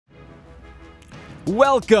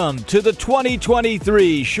Welcome to the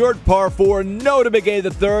 2023 Short Par 4 Notah Begay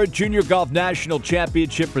III Junior Golf National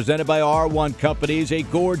Championship presented by R1 Companies. A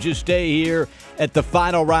gorgeous day here at the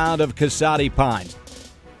final round of Casati Pines.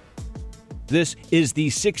 This is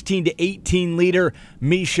the 16 to 18 leader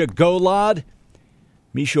Misha Golod.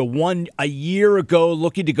 Misha won a year ago,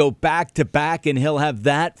 looking to go back-to-back, and he'll have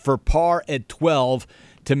that for par at 12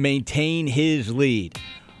 to maintain his lead.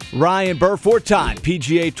 Ryan Burr, four-time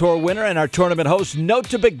PGA Tour winner and our tournament host,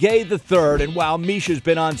 Notah Begay III. And wow, Misha's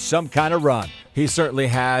been on some kind of run. He certainly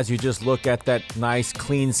has. You just look at that nice,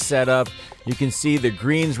 clean setup. You can see the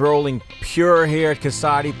greens rolling pure here at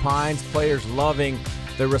Casati Pines. Players loving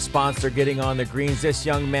the response they're getting on the greens. This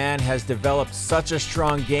young man has developed such a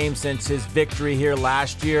strong game since his victory here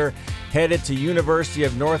last year. Headed to University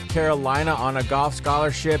of North Carolina on a golf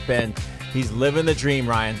scholarship, and he's living the dream,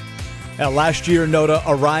 Ryan. Last year, Notah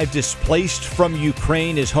arrived displaced from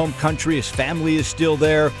Ukraine, his home country. His family is still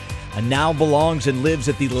there, and now belongs and lives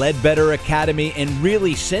at the Ledbetter Academy. And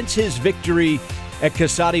really, since his victory at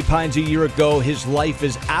Casati Pines a year ago, his life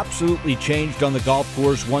has absolutely changed on the golf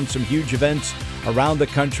course. Won some huge events around the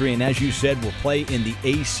country, and as you said, will play in the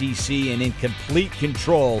ACC and in complete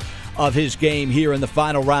control of his game here in the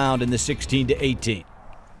final round in the 16 to 18.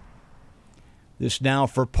 This now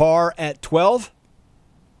for par at 12.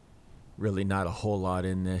 Really not a whole lot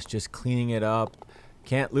in this, just cleaning it up.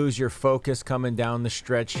 Can't lose your focus coming down the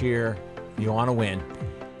stretch here. You want to win.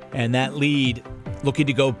 And that lead, looking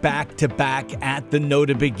to go back-to-back at the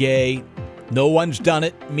Notah Begay. No one's done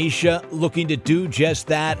it. Misha looking to do just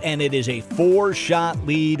that, and it is a 4-shot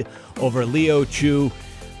lead over Leo Chu.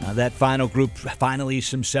 That final group, finally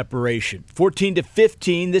some separation. 14 to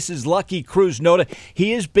 15, this is Lucky Cruz. Notah,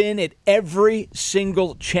 he has been at every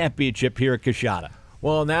single championship here at Casati.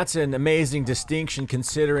 Well, and that's an amazing distinction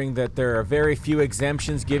considering that there are very few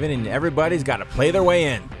exemptions given and everybody's got to play their way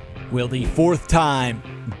in. Will the fourth time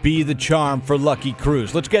be the charm for Lucky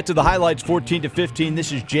Cruz? Let's get to the highlights. 14 to 15,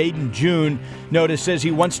 this is Jaden June. Notah says he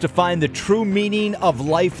wants to find the true meaning of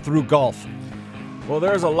life through golf. Well,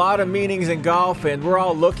 there's a lot of meanings in golf, and we're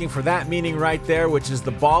all looking for that meaning right there, which is the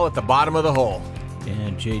ball at the bottom of the hole.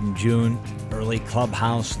 And Jaden June, early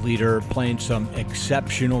clubhouse leader, playing some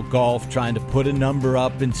exceptional golf, trying to put a number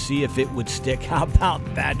up and see if it would stick. How about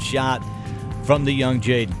that shot from the young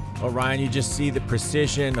Jaden? Well, Ryan, you just see the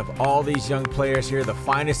precision of all these young players here, the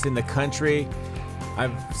finest in the country.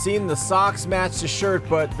 I've seen the socks match the shirt,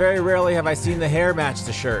 but very rarely have I seen the hair match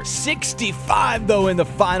the shirt. 65, though, in the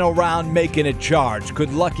final round, making a charge.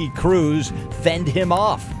 Could Lucky Cruz fend him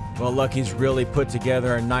off? Well, Lucky's really put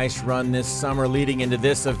together a nice run this summer leading into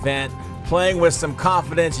this event, playing with some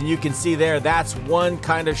confidence, and you can see there, that's one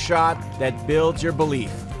kind of shot that builds your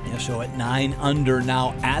belief. Yeah, so at 9 under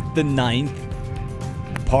now at the 9th.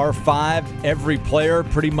 Par 5, every player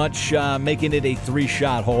pretty much making it a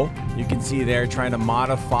 3-shot hole. You can see there trying to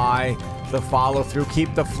modify the follow-through,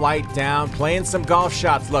 keep the flight down, playing some golf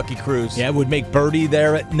shots, Lucky Cruz. Yeah, would make birdie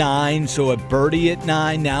there at 9, so a birdie at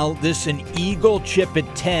 9. Now this an eagle chip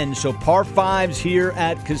at 10, so par 5s here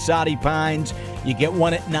at Casati Pines. You get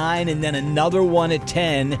one at 9 and then another one at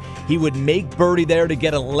 10. He would make birdie there to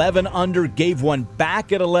get 11 under, gave one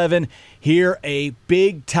back at 11. Here, a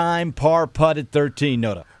big-time par putt at 13,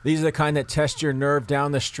 Notah. These are the kind that test your nerve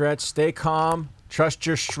down the stretch. Stay calm, trust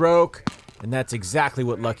your stroke, and that's exactly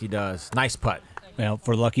what Lucky does. Nice putt. Well,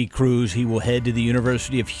 for Lucky Cruz, he will head to the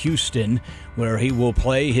University of Houston, where he will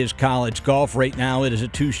play his college golf. Right now, it is a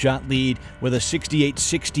 2-shot lead with a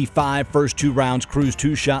 68-65 first 2 rounds. Cruz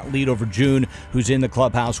 2-shot lead over June, who's in the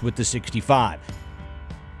clubhouse with the 65.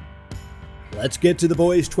 Let's get to the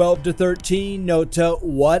boys 12 to 13. Notah,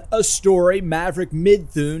 what a story Maverick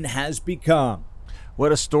Midthun has become.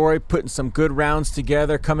 What a story, putting some good rounds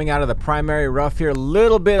together, coming out of the primary rough here. A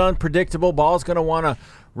little bit unpredictable. Ball's going to want to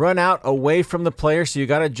run out away from the player, so you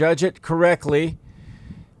got to judge it correctly.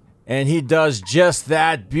 And he does just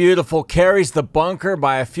that. Beautiful. Carries the bunker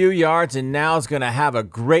by a few yards, and now is going to have a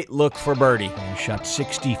great look for birdie. He shot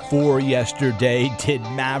 64 yesterday, did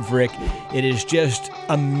Maverick. It is just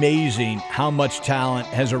amazing how much talent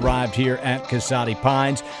has arrived here at Casati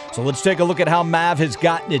Pines. So let's take a look at how Mav has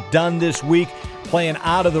gotten it done this week. Playing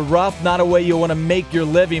out of the rough, not a way you want to make your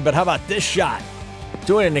living, but how about this shot?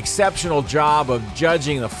 Doing an exceptional job of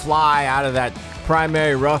judging the fly out of that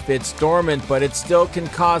primary rough. It's dormant, but it still can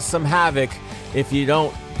cause some havoc if you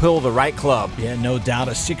don't pull the right club. Yeah, no doubt.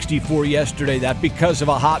 A 64 yesterday. That because of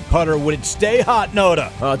a hot putter. Would it stay hot,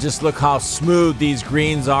 Notah? Well, just look how smooth these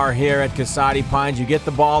greens are here at Casati Pines. You get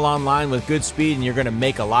the ball online with good speed, and you're going to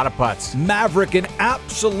make a lot of putts. Maverick, an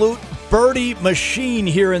absolute birdie machine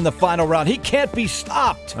here in the final round. He can't be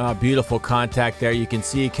stopped. Oh, beautiful contact there. You can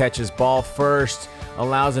see he catches ball first,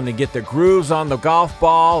 allows him to get the grooves on the golf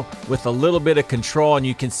ball with a little bit of control, and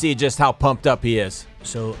you can see just how pumped up he is.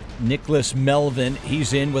 So Nicholas Melvin,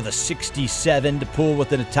 he's in with a 67 to pull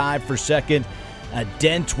within a tie for second.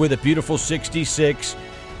 Dent with a beautiful 66.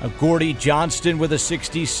 Gordy Johnston with a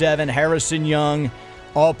 67. Harrison Young,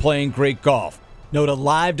 all playing great golf. Notah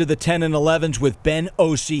live to the 10 and 11s with Ben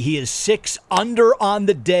Ossie. He is 6 under on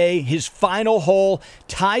the day. His final hole,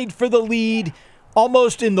 tied for the lead,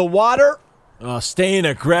 almost in the water. Staying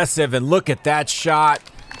aggressive, and look at that shot.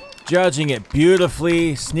 Judging it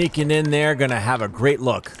beautifully, sneaking in there, going to have a great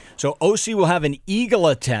look. So Ossie will have an eagle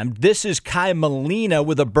attempt. This is Kai Molina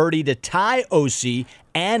with a birdie to tie Ossie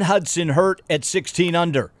and Hudson Hurt at 16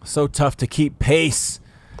 under. So tough to keep pace.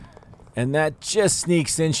 And that just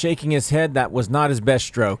sneaks in, shaking his head. That was not his best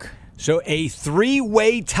stroke. So a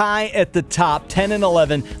three-way tie at the top, 10 and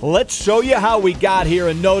 11. Let's show you how we got here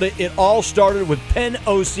in Notah. It all started with Ben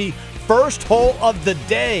Ossie, first hole of the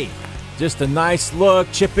day. Just a nice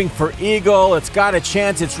look, chipping for eagle. It's got a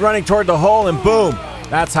chance. It's running toward the hole, and boom.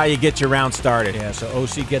 That's how you get your round started. Yeah, so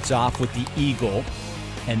Ossie gets off with the eagle.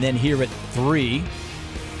 And then here at 3.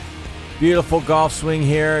 Beautiful golf swing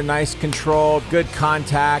here. Nice control, good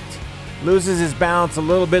contact. Loses his balance a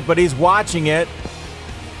little bit, but he's watching it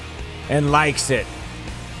and likes it.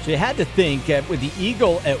 So you had to think with the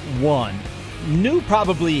eagle at 1, knew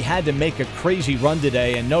probably had to make a crazy run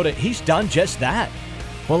today, and Notah, he's done just that.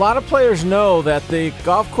 Well, a lot of players know that the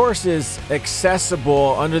golf course is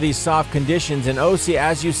accessible under these soft conditions, and Ossie,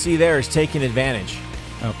 as you see there, is taking advantage.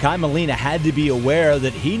 Now, Kai Molina had to be aware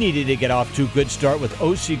that he needed to get off to a good start with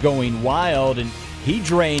Ossie going wild, and he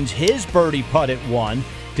drains his birdie putt at 1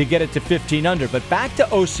 to get it to 15 under. But back to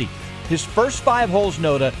Ossie. His first 5 holes,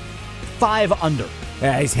 Notah, 5 under.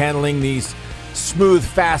 Yeah, he's handling these smooth,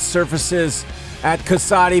 fast surfaces at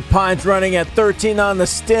Casati Pines, running at 13 on the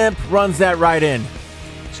stimp, runs that right in.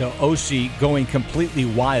 So Ossie going completely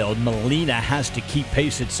wild. Molina has to keep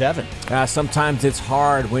pace at 7. Sometimes it's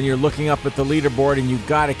hard when you're looking up at the leaderboard and you've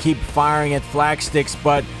got to keep firing at flag sticks,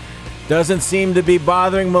 but doesn't seem to be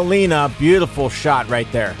bothering Molina. Beautiful shot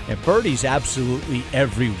right there. And birdie's absolutely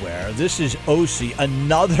everywhere. This is Ossie,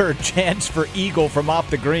 another chance for eagle from off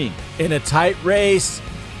the green. In a tight race,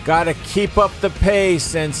 got to keep up the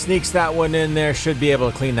pace, and sneaks that one in there. Should be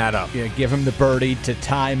able to clean that up. Yeah, give him the birdie to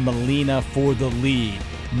tie Molina for the lead.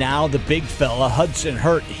 Now the big fella, Hudson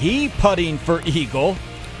Hurt, he putting for eagle.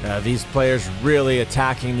 These players really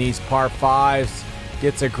attacking these par 5s.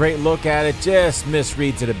 Gets a great look at it, just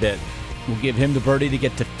misreads it a bit. We'll give him the birdie to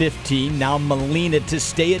get to 15. Now Molina to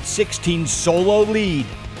stay at 16, solo lead.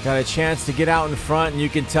 Got a chance to get out in front, and you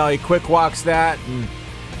can tell he quick walks that, and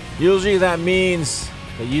usually that means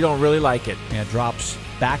that you don't really like it. Yeah, drops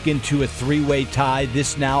back into a 3-way tie.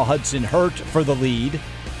 This now Hudson Hurt for the lead.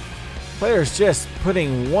 Players just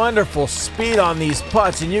putting wonderful speed on these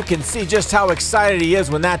putts, and you can see just how excited he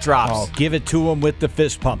is when that drops. Oh, give it to him with the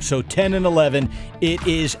fist pump. So 10 and 11, it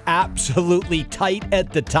is absolutely tight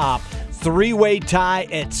at the top. 3-way tie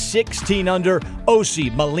at 16 under.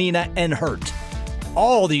 Ossie, Molina, and Hurt.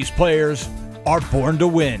 All these players are born to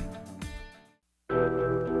win.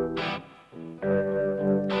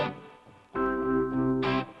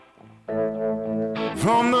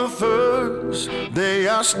 From the first day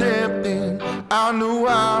I stepped in, I knew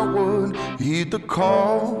I would heed the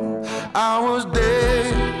call. I was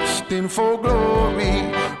destined for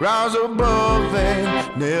glory, rise above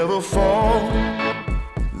and never fall.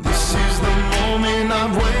 This is the moment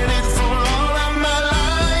I've waited for all of my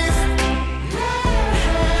life.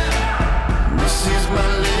 This is my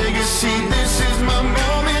legacy, this is my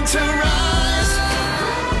moment to rise.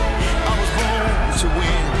 I was born to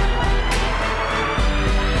win.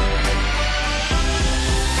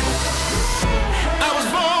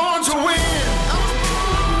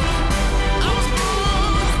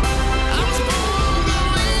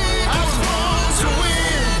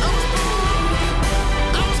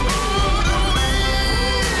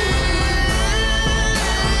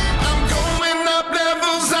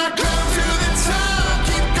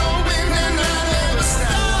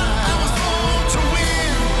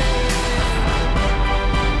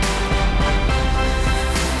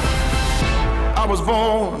 I was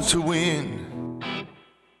born to win.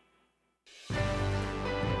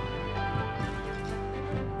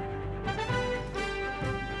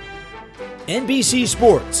 NBC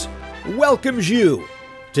Sports welcomes you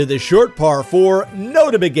to the short par 4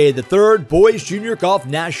 Notah Begay III Boys Junior Golf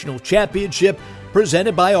National Championship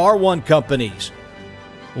presented by R1 Companies.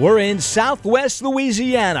 We're in southwest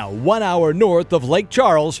Louisiana, 1 hour north of Lake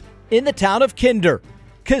Charles, in the town of Kinder.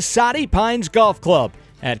 Casati Pines Golf Club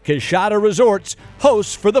at Coshada Resorts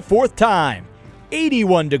hosts for the 4th time.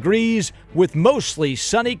 81 degrees with mostly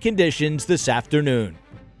sunny conditions this afternoon.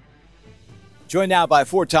 Joined now by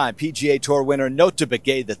 4-time PGA Tour winner Notah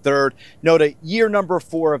Begay III. Notah, year number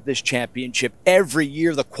 4 of this championship. Every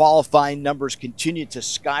year the qualifying numbers continue to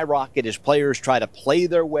skyrocket as players try to play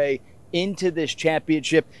their way into this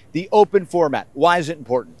championship. The open format, why is it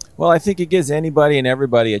important? Well, I think it gives anybody and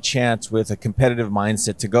everybody a chance with a competitive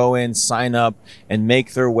mindset to go in, sign up, and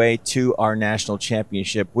make their way to our national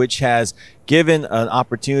championship, which has given an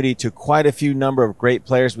opportunity to quite a few number of great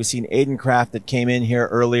players. We've seen Aiden Kraft that came in here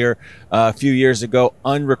earlier a few years ago,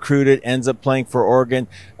 unrecruited, ends up playing for Oregon.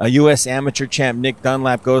 A U.S. amateur champ, Nick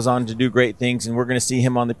Dunlap, goes on to do great things, and we're going to see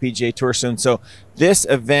him on the PGA Tour soon. So this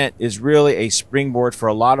event is really a springboard for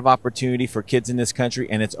a lot of opportunity for kids in this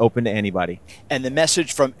country, and it's open to anybody. And the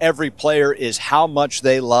message from every player is how much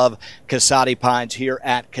they love Casati Pines here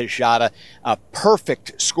at Coshada.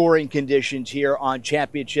 Perfect scoring conditions here on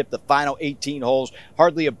championship, the final 18 holes,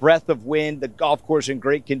 hardly a breath of wind, the golf course in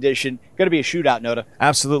great condition. Going to be a shootout, Notah.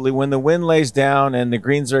 Absolutely. When the wind lays down and the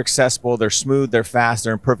greens are accessible, they're smooth, they're fast,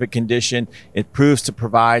 they're in perfect condition, it proves to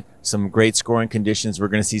provide some great scoring conditions. We're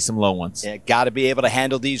going to see some low ones. Yeah, got to be able to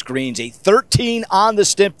handle these greens. A 13 on the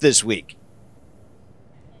stimp this week.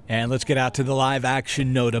 And let's get out to the live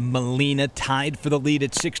action. Notah Molina tied for the lead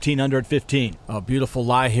at 16 under at 15. A beautiful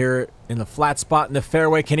lie here in the flat spot in the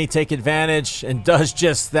fairway. Can he take advantage? And does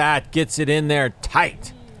just that. Gets it in there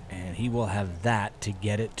tight. And he will have that to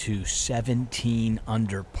get it to 17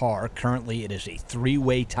 under par. Currently, it is a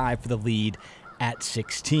 3-way tie for the lead at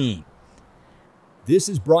 16. This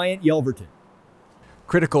is Bryant Yelverton.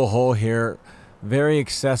 Critical hole here. Very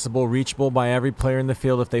accessible, reachable by every player in the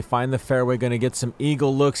field. If they find the fairway, going to get some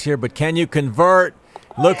eagle looks here. But can you convert?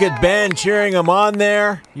 Look at Ben cheering him on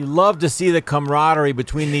there. You love to see the camaraderie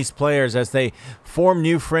between these players as they form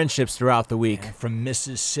new friendships throughout the week. And from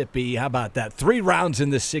Mississippi, how about that? 3 rounds in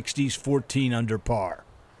the 60s, 14 under par.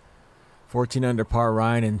 14 under par,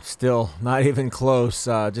 Ryan, and still not even close.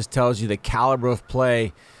 Just tells you the caliber of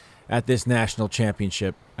play at this national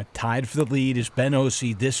championship. Tied for the lead is Ben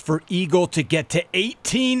Ossie. This for eagle to get to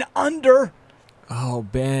 18 under. Oh,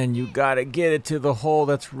 Ben, you got to get it to the hole.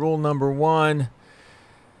 That's rule number 1.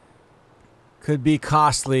 Could be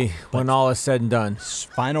costly when all is said and done.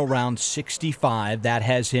 Final round 65. That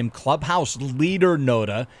has him clubhouse leader,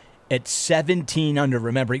 Notah, at 17 under.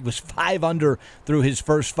 Remember, he was 5 under through his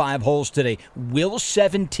first 5 holes today. Will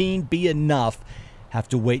 17 be enough? Have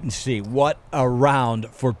to wait and see. What a round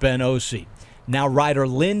for Ben Ossie. Now Ryder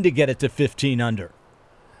Lynn to get it to 15 under.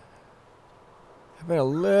 Having a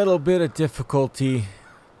little bit of difficulty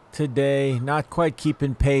today. Not quite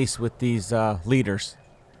keeping pace with these leaders.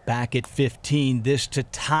 Back at 15. This to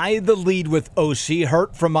tie the lead with Ossie.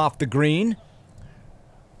 Hurt from off the green.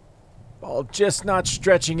 Ball just not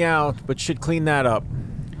stretching out, but should clean that up.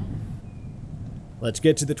 Let's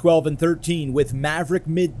get to the 12 and 13 with Maverick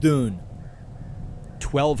Midthun.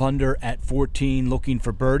 12 under at 14, looking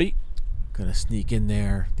for birdie. Gonna sneak in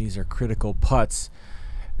there. These are critical putts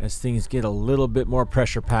as things get a little bit more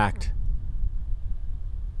pressure packed.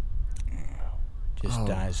 Just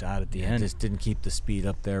dies out at the end. Just didn't keep the speed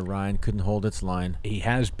up there, Ryan. Couldn't hold its line. He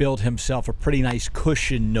has built himself a pretty nice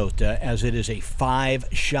cushion, Notah, as it is a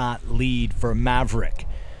 5-shot lead for Maverick.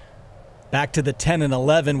 Back to the 10 and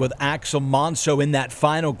 11 with Axel Monso in that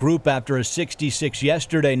final group after a 66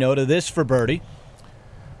 yesterday, Notah. This for birdie.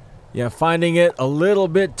 Yeah, finding it a little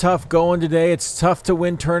bit tough going today. It's tough to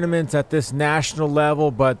win tournaments at this national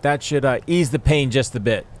level, but that should ease the pain just a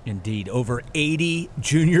bit. Indeed. Over 80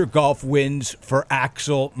 junior golf wins for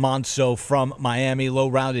Axel Monso from Miami. Low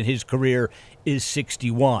round in his career is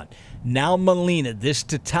 61. Now Molina, this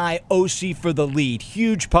to tie Ossie for the lead.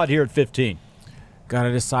 Huge putt here at 15. Got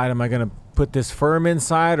to decide, am I going to put this firm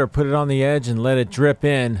inside or put it on the edge and let it drip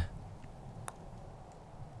in?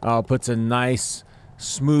 Oh, puts a nice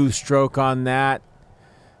smooth stroke on that.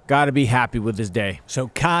 Got to be happy with his day. So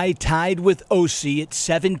Kai tied with Ossie at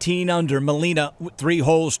 17 under. Molina with 3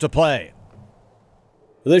 holes to play.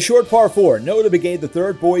 The short par 4 Notah Begay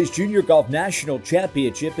III Boys Junior Golf National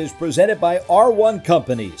Championship is presented by R1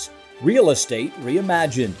 Companies. Real estate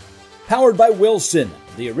reimagined. Powered by Wilson,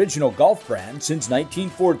 the original golf brand since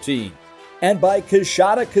 1914. And by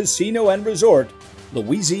Coshada Casino and Resort,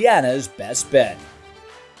 Louisiana's best bet.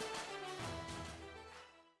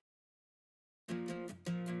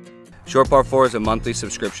 Short Par 4 is a monthly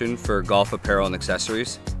subscription for golf apparel and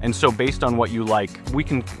accessories. And so based on what you like, we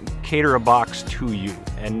can cater a box to you,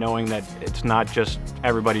 and knowing that it's not just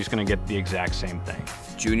everybody's going to get the exact same thing.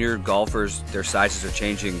 Junior golfers, their sizes are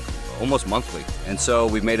changing almost monthly. And so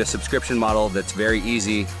we've made a subscription model that's very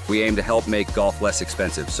easy. We aim to help make golf less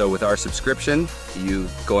expensive. So with our subscription, you're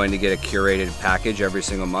going to get a curated package every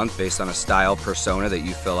single month based on a style persona that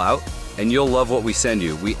you fill out. And you'll love what we send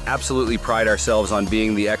you. We absolutely pride ourselves on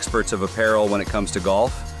being the experts of apparel when it comes to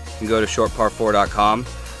golf. You can go to shortpar4.com,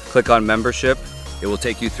 click on membership. It will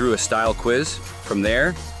take you through a style quiz. From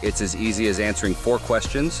there, it's as easy as answering 4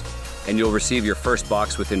 questions, and you'll receive your first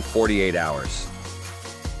box within 48 hours.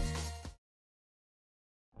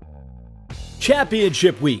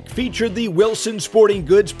 Championship Week featured the Wilson Sporting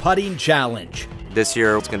Goods Putting Challenge. This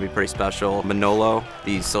year it's going to be pretty special. Manolo,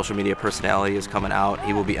 the social media personality, is coming out.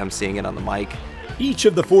 He will be emceeing it on the mic. Each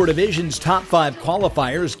of the 4 divisions' top 5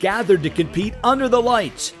 qualifiers gathered to compete under the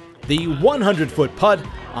lights. The 100-foot putt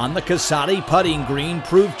on the Casati putting green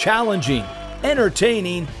proved challenging,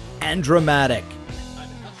 entertaining, and dramatic.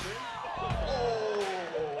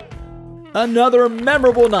 Another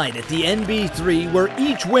memorable night at the NB3 where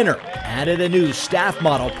each winner added a new staff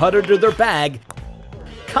model putter to their bag.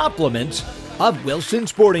 Compliments of Wilson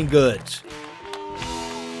Sporting Goods.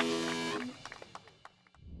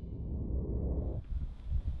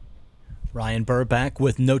 Ryan Burback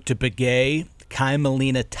with Notah Begay. Kai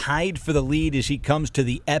Molina tied for the lead as he comes to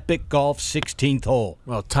the Epic Golf 16th hole.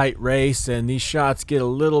 Well, tight race, and these shots get a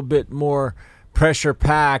little bit more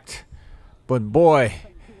pressure-packed. But boy,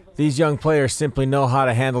 these young players simply know how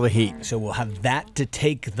to handle the heat. So we'll have that to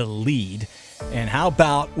take the lead. And how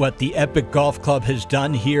about what the Epic Golf Club has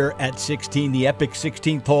done here at 16, the Epic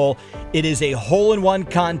 16th hole? It is a hole-in-one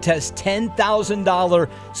contest, $10,000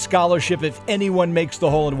 scholarship if anyone makes the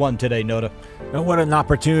hole-in-one today, Notah. And what an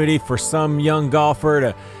opportunity for some young golfer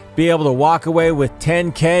to be able to walk away with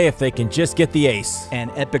 $10K if they can just get the ace.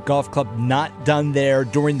 And Epic Golf Club not done there.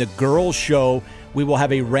 During the girls' show, we will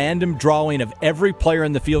have a random drawing of every player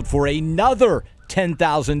in the field for another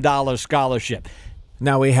 $10,000 scholarship.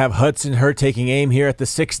 Now we have Hudson Hurt taking aim here at the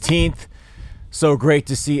 16th. So great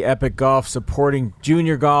to see Epic Golf supporting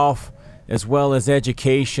junior golf as well as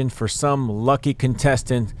education for some lucky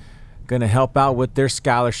contestant going to help out with their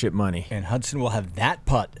scholarship money. And Hudson will have that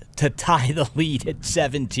putt to tie the lead at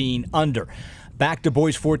 17 under. Back to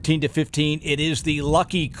boys 14 to 15. It is the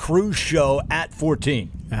Lucky Cruise Show at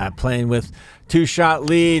 14. Playing with 2-shot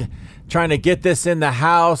lead, trying to get this in the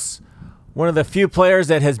house. One of the few players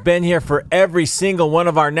that has been here for every single one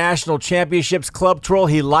of our national championships. Club Troll,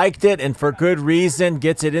 he liked it, and for good reason.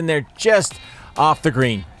 Gets it in there just off the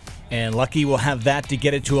green. And Lucky will have that to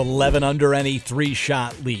get it to 11 under and a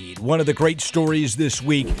 3-shot lead. One of the great stories this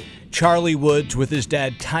week, Charlie Woods with his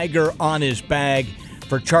dad Tiger on his bag.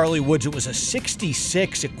 For Charlie Woods, it was a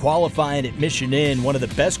 66 at qualifying at Mission Inn, one of the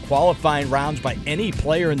best qualifying rounds by any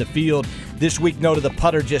player in the field. This week, Notah, the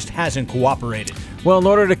putter just hasn't cooperated. Well, in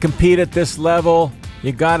order to compete at this level,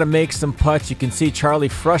 you got to make some putts. You can see Charlie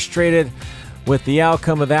frustrated with the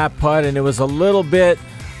outcome of that putt, and it was a little bit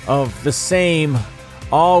of the same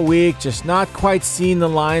all week, just not quite seeing the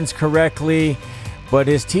lines correctly. But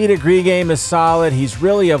his tee to green game is solid. He's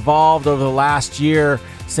really evolved over the last year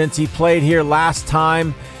since he played here last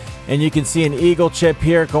time. And you can see an eagle chip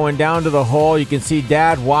here going down to the hole. You can see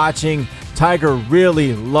Dad watching. Tiger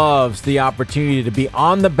really loves the opportunity to be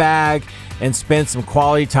on the bag and spend some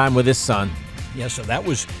quality time with his son. Yeah, so that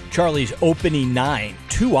was Charlie's opening 9,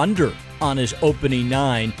 2 under on his opening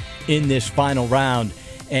 9 in this final round.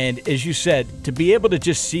 And as you said, to be able to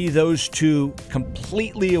just see those two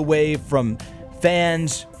completely away from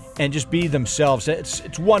fans and just be themselves,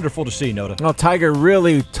 it's wonderful to see, Notah. Well, Tiger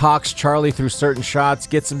really talks Charlie through certain shots,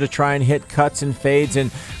 gets him to try and hit cuts and fades, and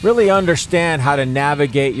really understand how to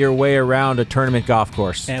navigate your way around a tournament golf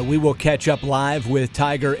course. And we will catch up live with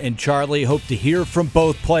Tiger and Charlie. Hope to hear from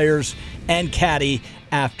both players and caddy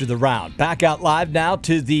after the round. Back out live now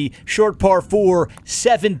to the short par 4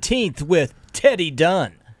 17th with Teddy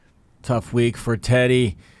Dunn. Tough week for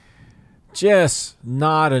Teddy. Just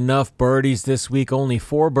not enough birdies this week. Only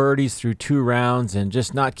 4 birdies through 2 rounds and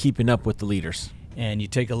just not keeping up with the leaders. And you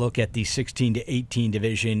take a look at the 16 to 18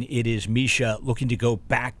 division. It is Misha looking to go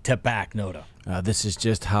back-to-back, Notah. This is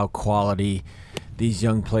just how quality these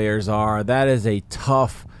young players are. That is a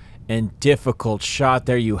tough and difficult shot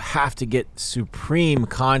there. You have to get supreme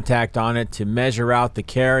contact on it to measure out the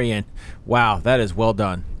carry, and wow, that is well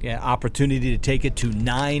done. Yeah, opportunity to take it to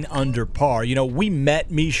 9 under par. You know, we met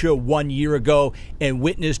Misha 1 year ago and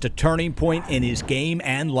witnessed a turning point in his game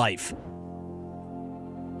and life.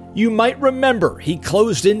 You might remember he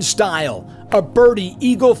closed in style, a birdie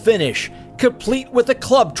eagle finish, complete with a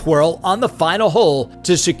club twirl on the final hole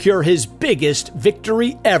to secure his biggest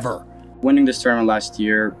victory ever. Winning this tournament last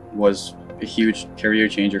year was a huge career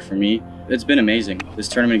changer for me. It's been amazing. This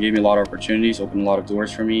tournament gave me a lot of opportunities, opened a lot of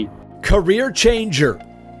doors for me. Career changer,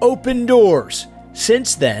 open doors.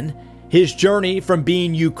 Since then, his journey from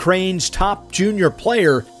being Ukraine's top junior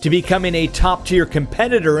player to becoming a top-tier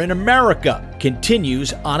competitor in America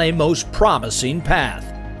continues on a most promising path.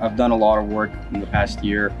 I've done a lot of work in the past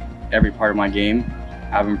year. Every part of my game,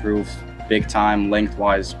 I've improved big time,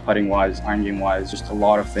 length-wise, putting-wise, iron game-wise. Just a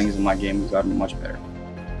lot of things in my game have gotten much better.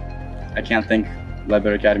 I can't thank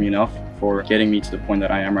Ledbetter Academy enough for getting me to the point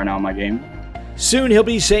that I am right now in my game. Soon he'll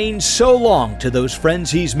be saying so long to those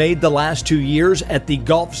friends he's made the last 2 years at the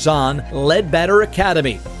Golf Zon Ledbetter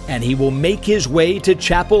Academy, and he will make his way to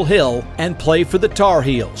Chapel Hill and play for the Tar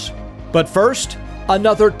Heels. But first,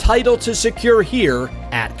 another title to secure here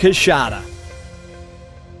at Coushatta.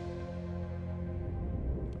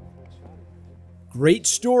 Great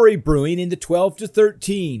story brewing in the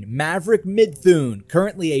 12-13. Maverick Midthune,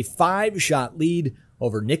 currently a 5-shot lead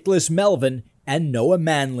over Nicholas Melvin and Noah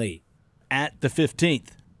Manley at the 15th.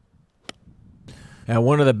 And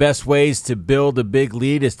one of the best ways to build a big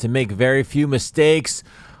lead is to make very few mistakes.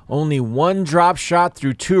 Only one drop shot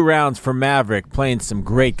through 2 rounds for Maverick, playing some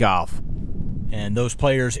great golf. And those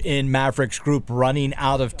players in Maverick's group running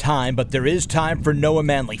out of time, but there is time for Noah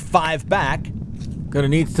Manley. 5 back. Gonna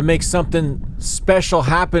need to make something special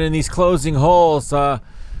happen in these closing holes.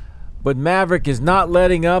 But Maverick is not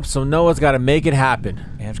letting up, so Noah's got to make it happen.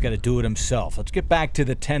 Mav's got to do it himself. Let's get back to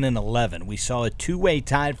the 10 and 11. We saw a 2-way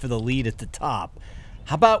tie for the lead at the top.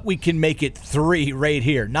 How about we can make it 3 right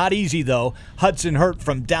here? Not easy, though. Hudson Hurt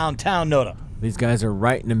from downtown Notah. These guys are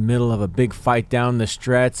right in the middle of a big fight down the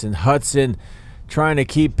stretch, and Hudson trying to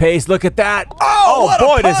keep pace. Look at that. Oh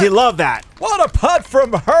boy, does he love that. What a putt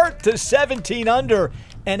from Hurt to 17 under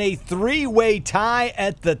and a 3-way tie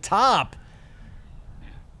at the top.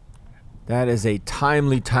 That is a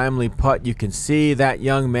timely putt. You can see that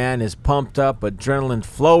young man is pumped up, adrenaline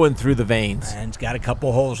flowing through the veins. And he's got a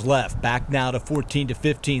couple holes left. Back now to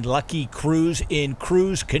 14-15. Lucky Cruz in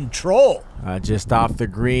cruise control. Just off the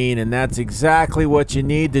green, and that's exactly what you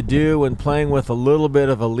need to do when playing with a little bit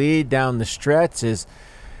of a lead down the stretch, is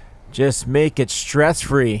just make it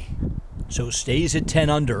stress-free. So stays at 10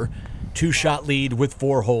 under, 2-shot lead with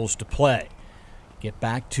 4 holes to play. Get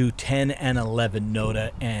back to 10 and 11,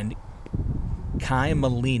 Notah, and Kai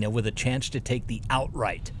Molina with a chance to take the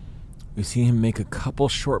outright. We see him make a couple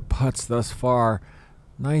short putts thus far.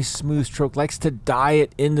 Nice smooth stroke, likes to die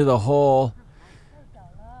it into the hole.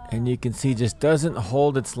 And you can see just doesn't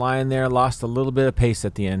hold its line there, lost a little bit of pace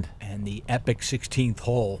at the end. And the epic 16th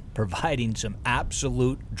hole providing some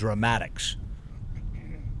absolute dramatics.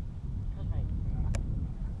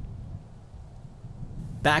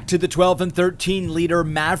 Back to the 12 and 13 leader,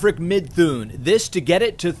 Maverick Midthune. This to get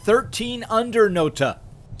it to 13 under, Notah.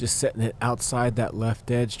 Just setting it outside that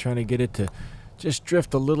left edge, trying to get it to just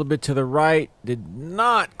drift a little bit to the right. Did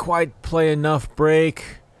not quite play enough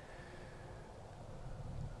break.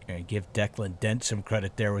 And give Declan Dent some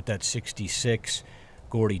credit there with that 66.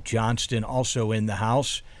 Gordy Johnston also in the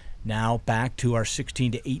house. Now back to our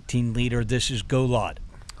 16-18 leader. This is Golod.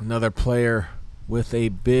 Another player with a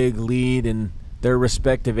big lead in their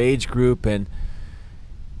respective age group, and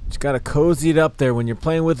just got to cozy it up there. When you're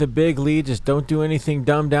playing with a big lead, just don't do anything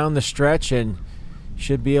dumb down the stretch, and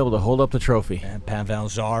should be able to hold up the trophy. And Pavel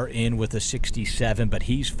Zar in with a 67, but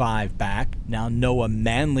he's 5 back. Now Noah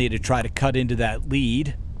Manley to try to cut into that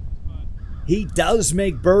lead. He does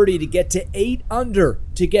make birdie to get to 8 under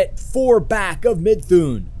to get 4 back of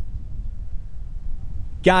Midthune.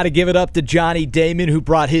 Got to give it up to Johnny Damon, who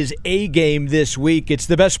brought his A-game this week. It's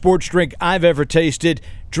the best sports drink I've ever tasted.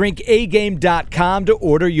 DrinkAgame.com to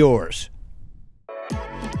order yours.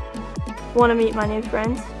 Want to meet my new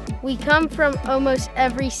friends? We come from almost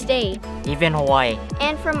every state. Even Hawaii.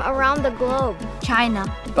 And from around the globe. China.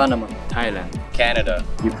 Panama. Thailand. Canada.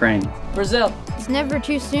 Ukraine. Brazil. It's never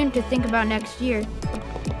too soon to think about next year.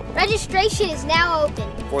 Registration is now open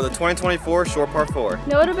for the 2024 Short Par 4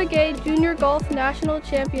 Notah Begay Junior Golf National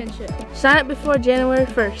Championship. Sign up before January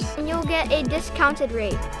 1st. And you'll get a discounted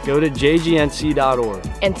rate. Go to jgnc.org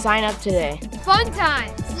and sign up today. Fun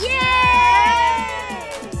times! Yay!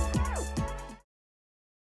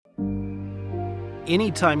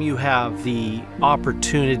 Anytime you have the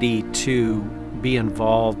opportunity to be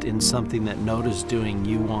involved in something that Notah's doing,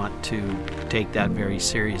 you want to take that very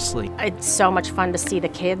seriously. It's so much fun to see the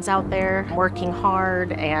kids out there working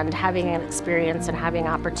hard and having an experience and having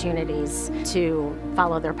opportunities to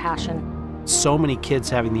follow their passion. So many kids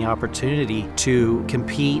having the opportunity to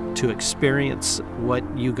compete, to experience what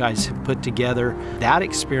you guys have put together. That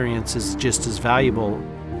experience is just as valuable.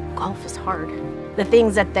 Golf is hard. the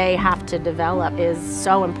things that they have to develop is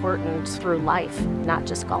so important through life, not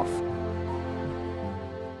just golf.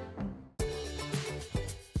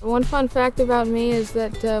 One fun fact about me is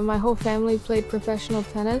that my whole family played professional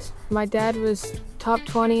tennis. My dad was top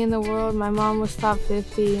 20 in the world, my mom was top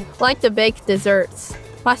 50. I like to bake desserts.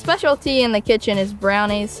 My specialty in the kitchen is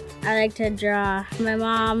brownies. I like to draw. My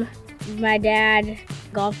mom, my dad,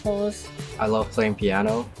 golf holes. I love playing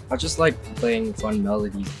piano. I just like playing fun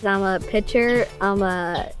melodies. I'm a pitcher, I'm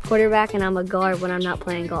a quarterback, and I'm a guard when I'm not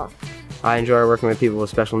playing golf. I enjoy working with people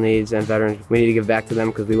with special needs and veterans. We need to give back to them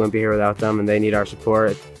because we wouldn't be here without them, and they need our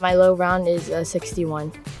support. My low round is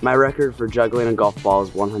 61. My record for juggling a golf ball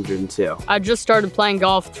is 102. I just started playing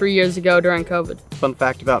golf 3 years ago during COVID. Fun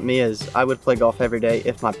fact about me is I would play golf every day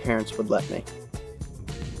if my parents would let me.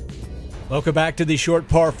 Welcome back to the short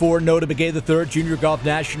par 4 Notah Begay III Junior Golf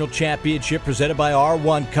National Championship presented by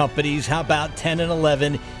R1 Companies. How about 10 and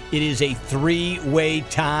 11? It is a three-way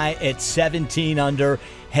tie at 17 under,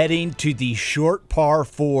 heading to the short par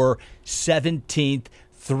 4 17th.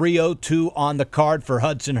 302 on the card for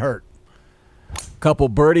Hudson Hurt. Couple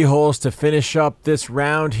birdie holes to finish up this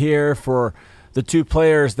round here for the two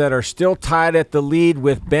players that are still tied at the lead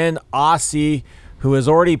with Ben Aussie, who has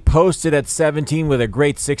already posted at 17 with a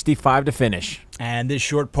great 65 to finish. And this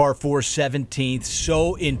short par 4 17th,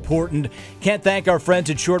 so important. Can't thank our friends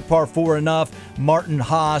at Short Par 4 enough. Martin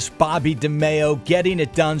Haas, Bobby DeMeo, getting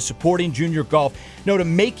it done, supporting junior golf. To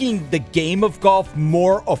making the game of golf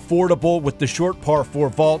more affordable with the Short Par 4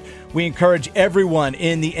 Vault. We encourage everyone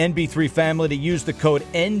in the NB3 family to use the code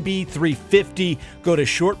NB350. Go to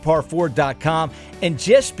shortpar4.com and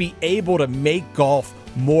just be able to make golf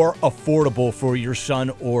more affordable for your son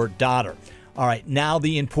or daughter. All right, now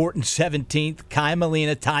the important 17th. Kai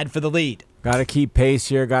Molina tied for the lead. Got to keep pace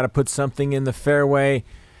here. Got to put something in the fairway.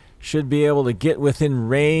 Should be able to get within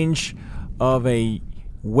range of a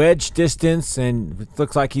wedge distance, and it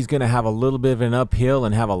looks like he's going to have a little bit of an uphill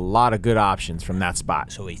and have a lot of good options from that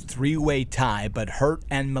spot. So a three-way tie, but Hurt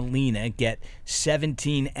and Molina get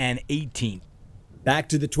 17 and 18. Back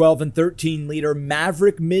to the 12 and 13 leader,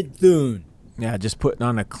 Maverick Midthune. Yeah, just putting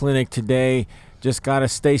on a clinic today. Just got to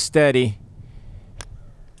stay steady.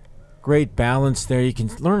 Great balance there. You can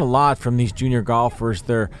learn a lot from these junior golfers.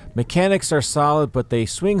 Their mechanics are solid, but they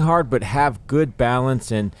swing hard but have good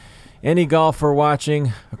balance. And any golfer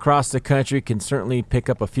watching across the country can certainly pick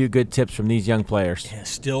up a few good tips from these young players. Yeah,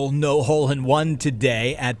 still no hole-in-one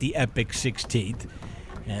today at the Epic 16th.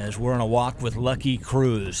 As we're on a walk with Lucky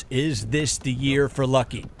Cruz. Is this the year for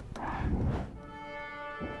Lucky?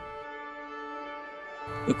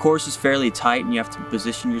 The course is fairly tight and you have to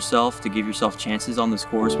position yourself to give yourself chances on this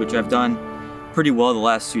course, which I've done pretty well the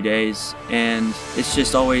last 2 days, and it's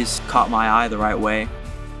just always caught my eye the right way.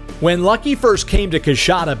 When Lucky first came to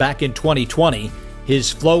Coshada back in 2020,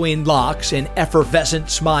 his flowing locks and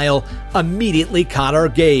effervescent smile immediately caught our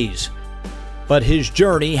gaze. But his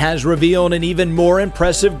journey has revealed an even more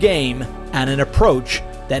impressive game and an approach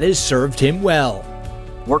that has served him well.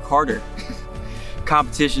 Work harder.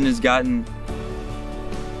 Competition has gotten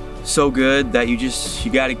so good that you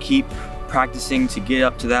got to keep practicing to get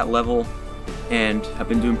up to that level, and I've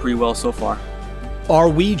been doing pretty well so far. Are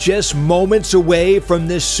we just moments away from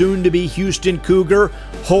this soon-to-be Houston Cougar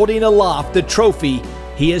holding aloft the trophy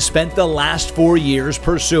he has spent the last 4 years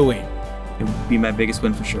pursuing? It would be my biggest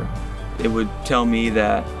win for sure. It would tell me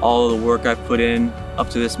that all of the work I've put in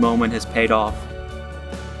up to this moment has paid off.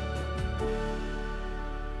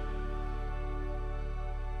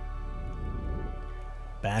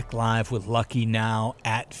 Back live with Lucky now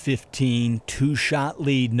at 15. Two-shot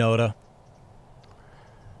lead, Notah.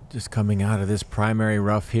 Just coming out of this primary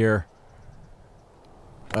rough here.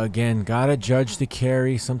 Again, got to judge the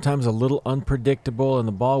carry. Sometimes a little unpredictable, and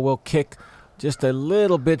the ball will kick just a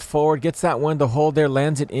little bit forward. Gets that one to hold there,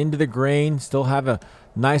 lands it into the grain. Still have a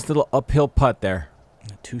nice little uphill putt there.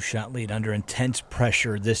 A two-shot lead under intense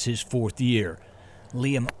pressure. This is fourth year.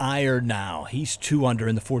 Liam Iyer now. He's 2 under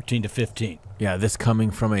in the 14 to 15. Yeah, this coming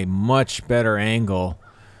from a much better angle.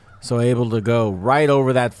 So able to go right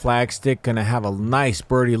over that flagstick. Going to have a nice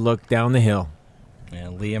birdie look down the hill.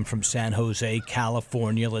 And Liam from San Jose,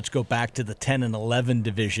 California. Let's go back to the 10 and 11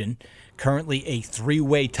 division. Currently a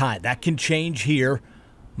three-way tie. That can change here.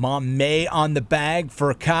 Mom May on the bag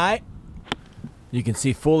for Kai. You can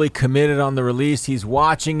see fully committed on the release. He's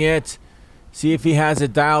watching it. See if he has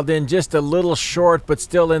it dialed in just a little short, but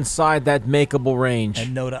still inside that makeable range.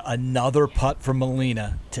 And Notah, another putt from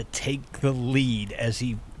Molina to take the lead as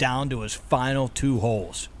he down to his final 2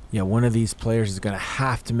 holes. Yeah, one of these players is going to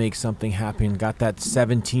have to make something happen. Got that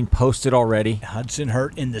 17 posted already. Hudson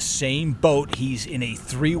Hurt in the same boat. He's in a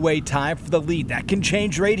three-way tie for the lead. That can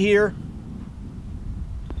change right here.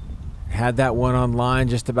 Had that one on line,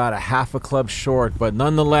 just about a half a club short, but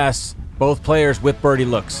nonetheless, both players with birdie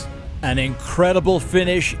looks. An incredible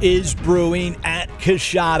finish is brewing at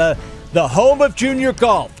Coshada, the home of junior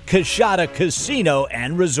golf, Coshada Casino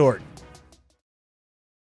and Resort.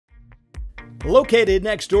 Located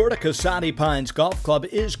next door to Casati Pines Golf Club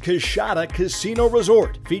is Coshada Casino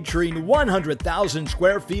Resort, featuring 100,000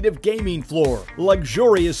 square feet of gaming floor,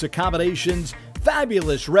 luxurious accommodations,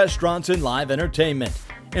 fabulous restaurants, and live entertainment.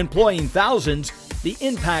 Employing thousands, the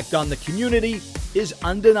impact on the community is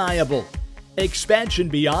undeniable. Expansion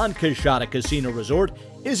beyond Coshada Casino Resort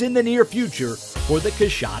is in the near future for the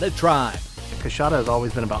Coshada Tribe. Coshada has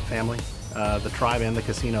always been about family. The tribe and the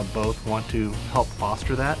casino both want to help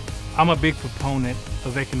foster that. I'm a big proponent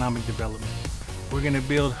of economic development. We're going to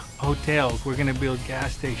build hotels, we're going to build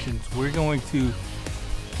gas stations, we're going to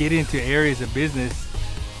get into areas of business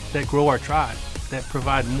that grow our tribe, that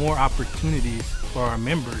provide more opportunities for our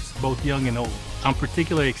members, both young and old. I'm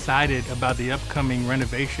particularly excited about the upcoming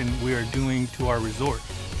renovation we are doing to our resort.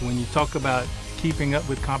 When you talk about keeping up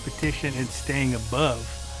with competition and staying above,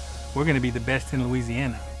 we're going to be the best in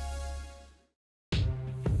Louisiana.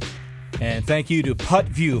 And thank you to Putt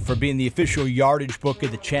View for being the official yardage book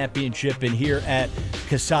of the championship. And here at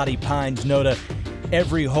Casati Pines, Notah,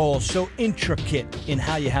 every hole so intricate in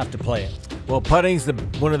how you have to play it. Well, putting's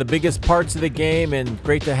one of the biggest parts of the game, and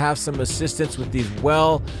great to have some assistance with these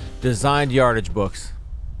well-designed yardage books.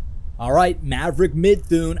 All right, Maverick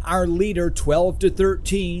Midthune, our leader,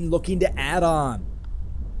 12-13, looking to add on.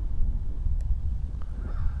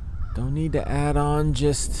 Don't need to add on,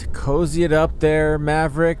 just cozy it up there,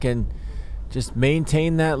 Maverick, and just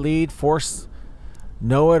maintain that lead, force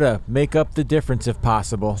Noah to make up the difference if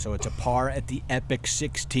possible. So it's a par at the epic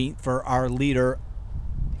 16th for our leader.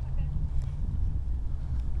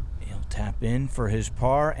 He'll tap in for his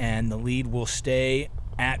par, and the lead will stay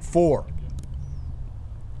at 4.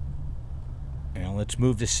 Now let's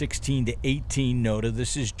move to 16-18, Notah.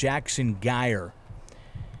 This is Jackson Geyer.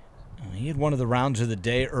 He had one of the rounds of the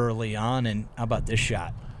day early on, and how about this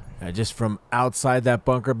shot? Just from outside that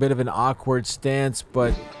bunker, a bit of an awkward stance,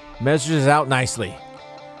 but measures out nicely.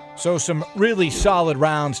 So some really solid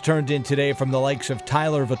rounds turned in today from the likes of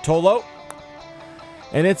Tyler Vitolo.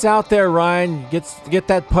 And it's out there, Ryan. Get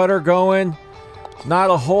that putter going.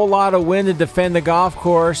 Not a whole lot of wind to defend the golf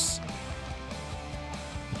course.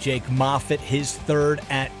 Jake Moffitt, his third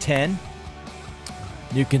at 10.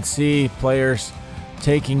 You can see players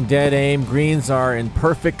taking dead aim. Greens are in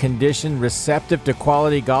perfect condition, receptive to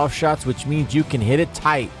quality golf shots, which means you can hit it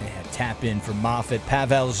tight. Yeah, tap in for Moffitt.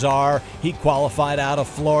 Pavel Zar, he qualified out of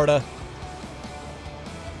Florida.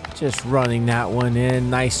 Just running that one in.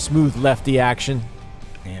 Nice, smooth lefty action.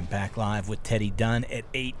 And back live with Teddy Dunn at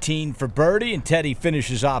 18 for birdie, and Teddy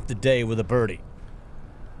finishes off the day with a birdie.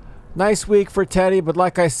 Nice week for Teddy, but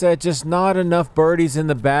like I said, just not enough birdies in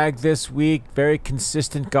the bag this week. Very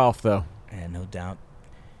consistent golf, though. And no doubt.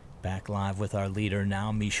 Back live with our leader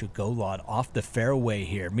now, Misha Golod, off the fairway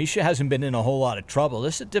here. Misha hasn't been in a whole lot of trouble.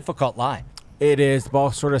 This is a difficult lie. It is. The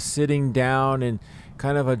ball sort of sitting down in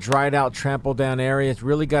kind of a dried out, trampled down area. It's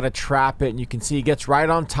really got to trap it, and you can see he gets right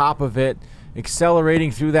on top of it,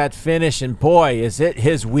 accelerating through that finish, and boy, is it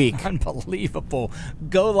his week. Unbelievable.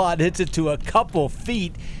 Golod hits it to a couple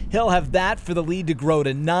feet. He'll have that for the lead to grow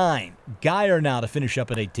to 9. Geyer now to finish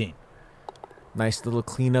up at 18. Nice little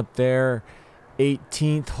cleanup there.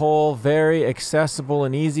 18th hole, very accessible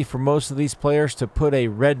and easy for most of these players to put a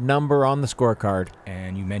red number on the scorecard.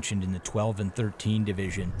 And you mentioned in the 12 and 13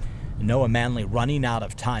 division, Noah Manley running out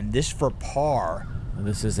of time. This for par.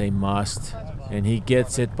 This is a must, and he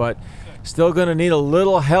gets it, but still going to need a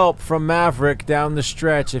little help from Maverick down the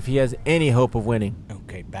stretch if he has any hope of winning.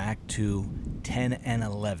 Okay, back to 10 and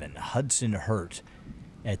 11. Hudson Hurt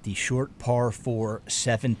at the short par 4,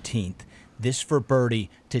 17th. This for birdie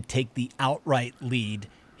to take the outright lead.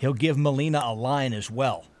 He'll give Molina a line as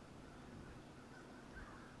well.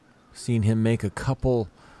 Seen him make a couple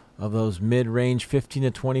of those mid-range 15 to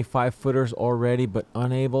 25 footers already, but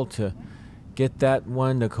unable to get that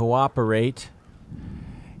one to cooperate.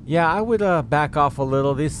 Yeah, I would back off a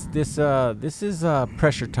little. This is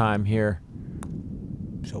pressure time here.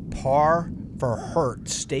 So par for Hurt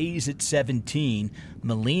stays at 17.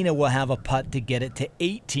 Molina will have a putt to get it to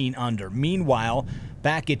 18 under. Meanwhile,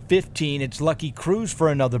 back at 15, it's Lucky Cruz for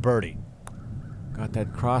another birdie. Got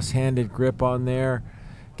that cross-handed grip on there.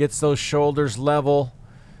 Gets those shoulders level.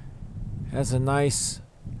 Has a nice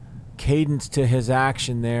cadence to his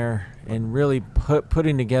action there and really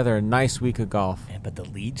putting together a nice week of golf. But the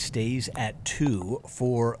lead stays at 2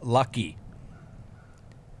 for Lucky.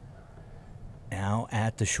 Now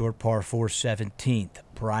at the short par 4 17th,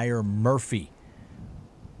 Briar Murphy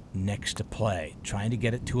next to play, trying to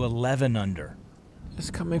get it to 11 under.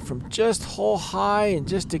 Just coming from just hole high and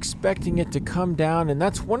just expecting it to come down, and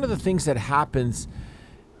that's one of the things that happens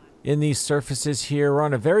in these surfaces here. We're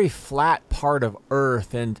on a very flat part of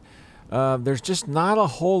earth, and there's just not a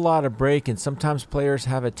whole lot of break, and sometimes players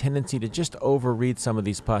have a tendency to just overread some of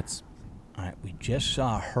these putts. All right, we just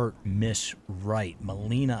saw Hurt miss right.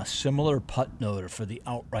 Molina, a similar putt noter for the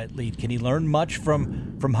outright lead. Can he learn much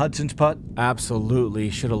from Hudson's putt? Absolutely.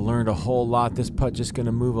 Should have learned a whole lot. This putt just going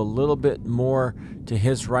to move a little bit more to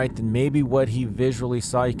his right than maybe what he visually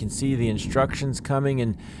saw. You can see the instructions coming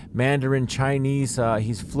in Mandarin Chinese.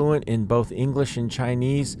 He's fluent in both English and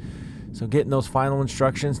Chinese. So getting those final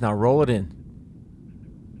instructions. Now roll it in.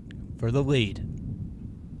 For the lead.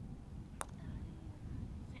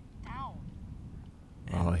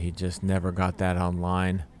 Oh, he just never got that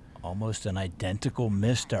online. Almost an identical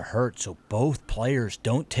miss to Hurt, so both players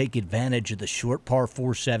don't take advantage of the short par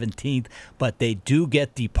 4 17th, but they do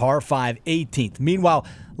get the par 5 18th. Meanwhile,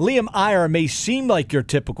 Liam Iyer may seem like your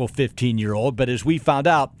typical 15-year-old, but as we found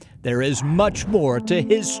out, there is much more to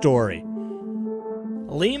his story.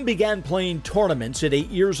 Liam began playing tournaments at 8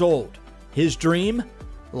 years old. His dream,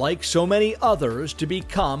 like so many others, to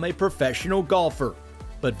become a professional golfer.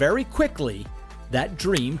 But very quickly, that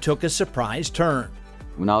dream took a surprise turn.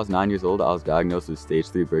 When I was 9 years old, I was diagnosed with stage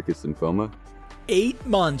 3 Burkitt's lymphoma. 8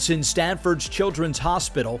 months in Stanford's Children's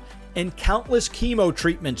Hospital and countless chemo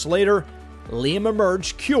treatments later, Liam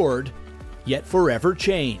emerged cured, yet forever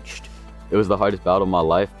changed. It was the hardest battle of my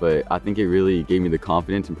life, but I think it really gave me the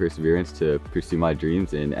confidence and perseverance to pursue my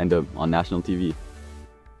dreams and end up on national TV.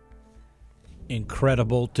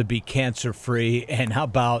 Incredible to be cancer-free, and how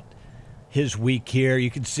about his week here? You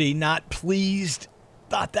can see not pleased,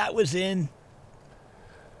 thought that was in.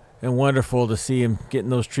 And wonderful to see him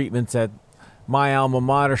getting those treatments at my alma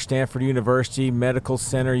mater, Stanford University Medical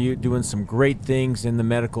Center. You doing some great things in the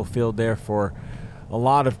medical field there for a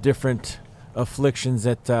lot of different afflictions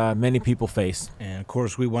that many people face. And of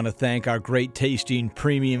course, we want to thank our great tasting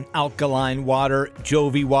premium alkaline water,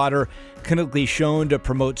 Jovi Water, clinically shown to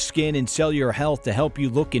promote skin and cellular health to help you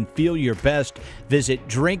look and feel your best. Visit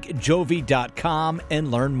drinkjovi.com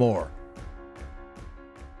and learn more.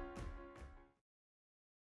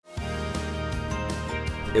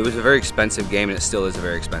 It was a very expensive game, and it still is a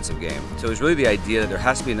very expensive game. So it was really the idea that there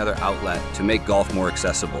has to be another outlet to make golf more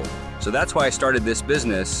accessible. So that's why I started this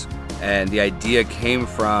business, and the idea came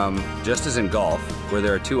from, just as in golf, where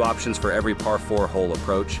there are 2 options for every par 4 hole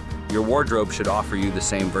approach, your wardrobe should offer you the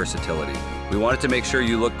same versatility. We wanted to make sure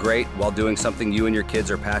you look great while doing something you and your kids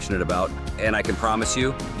are passionate about, and I can promise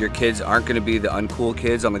you, your kids aren't going to be the uncool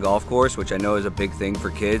kids on the golf course, which I know is a big thing for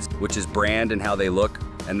kids, which is brand and how they look,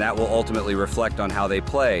 and that will ultimately reflect on how they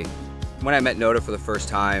play. When I met Notah for the first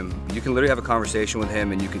time, you can literally have a conversation with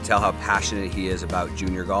him and you can tell how passionate he is about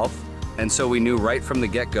junior golf. And so we knew right from the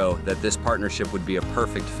get-go that this partnership would be a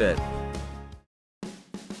perfect fit.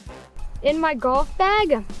 In my golf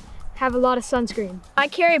bag, have a lot of sunscreen. I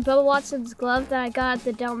carry Bill Watson's glove that I got at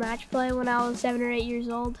the Dell Match Play when I was 7 or 8 years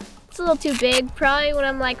old. It's a little too big. Probably when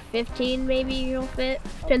I'm like 15, maybe it'll fit.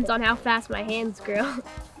 Depends on how fast my hands grow.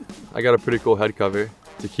 I got a pretty cool head cover.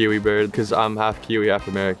 It's a Kiwi bird because I'm half Kiwi, half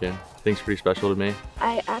American. I think it's pretty special to me.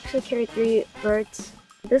 I actually carry 3 birds.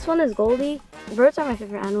 This one is Goldie. Birds are my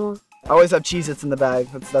favorite animals. I always have Cheez-Its in the bag.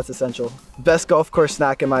 That's essential. Best golf course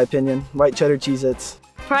snack in my opinion. White cheddar Cheez-Its.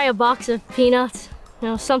 Probably a box of peanuts. You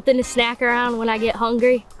know, something to snack around when I get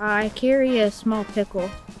hungry. I carry a small pickle.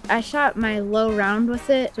 I shot my low round with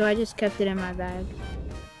it, so I just kept it in my bag.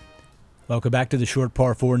 Welcome back to the short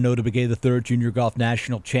par 4 Notah Begay III Junior Golf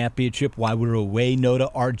National Championship. While we were away, Notah,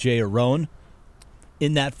 R.J. Arone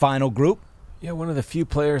in that final group. Yeah, one of the few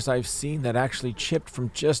players I've seen that actually chipped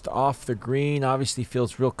from just off the green. Obviously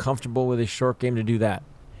feels real comfortable with his short game to do that.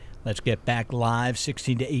 Let's get back live,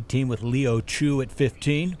 16-18 with Leo Chu at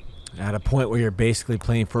 15. At a point where you're basically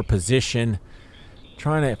playing for position,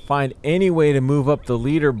 trying to find any way to move up the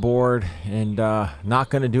leaderboard, and not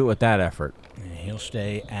going to do it with that effort. He'll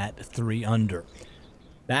stay at 3 under.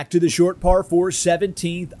 Back to the short par 4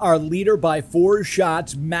 17th. Our leader by 4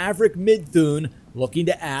 shots, Maverick Midthun, looking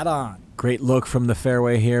to add on. Great look from the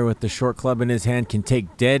fairway here with the short club in his hand. Can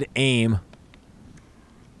take dead aim.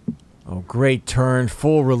 Oh, great turn,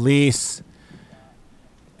 full release.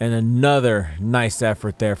 And another nice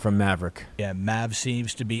effort there from Maverick. Yeah, Mav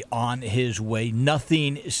seems to be on his way.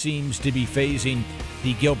 Nothing seems to be phasing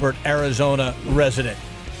the Gilbert, Arizona resident.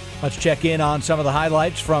 Let's check in on some of the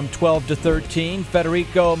highlights from 12 to 13.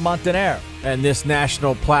 Federico Montaner. And this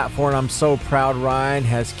national platform, I'm so proud, Ryan,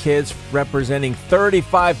 has kids representing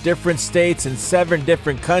 35 different states and 7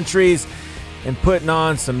 different countries and putting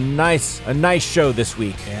on a nice show this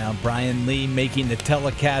week. Yeah, Brian Lee making the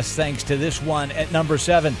telecast thanks to this one at number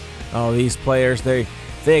 7. Oh, these players, they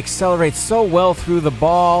accelerate so well through the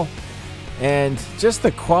ball, and just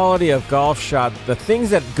the quality of golf shot, the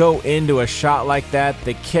things that go into a shot like that,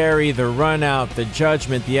 the carry, the run out, the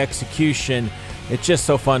judgment, the execution, it's just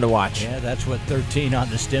so fun to watch. Yeah, that's what 13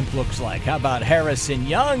 on the stimp looks like. How about Harrison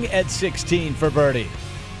Young at 16 for birdie?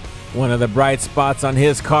 One of the bright spots on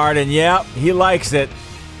his card, and yeah, he likes it.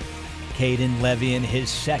 Caden Levy in his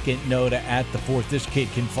second Notah at the 4th. This kid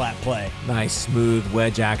can flat play. Nice smooth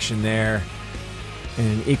wedge action there, and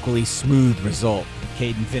an equally smooth result.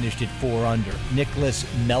 Caden finished at 4 under. Nicholas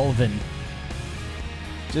Melvin.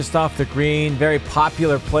 Just off the green, very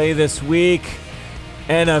popular play this week,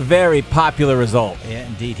 and a very popular result. Yeah,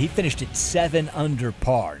 indeed. He finished at 7 under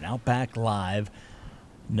par. Now back live.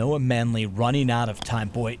 Noah Manley running out of time.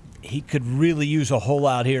 Boy, he could really use a hole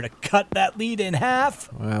out here to cut that lead in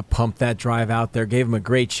half. Well, pumped that drive out there. Gave him a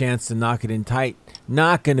great chance to knock it in tight.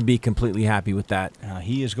 Not going to be completely happy with that.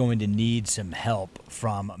 He is going to need some help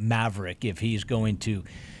from Maverick if he's going to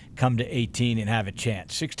come to 18 and have a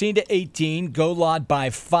chance. 16 to 18, Golod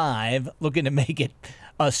by 5, looking to make it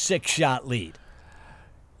a 6-shot lead.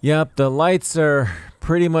 Yep, the lights are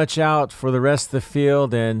pretty much out for the rest of the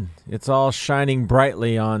field, and it's all shining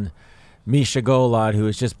brightly on Misha Golod, who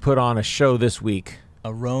has just put on a show this week.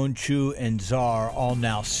 Aron, Chu, and Czar all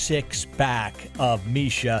now 6 back of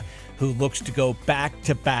Misha, who looks to go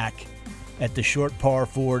back-to-back at the short par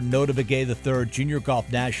 4 Notah Begay III Junior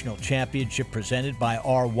Golf National Championship presented by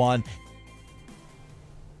R1.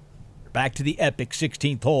 Back to the epic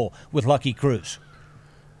 16th hole with Lucky Cruz.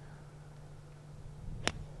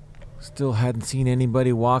 Still hadn't seen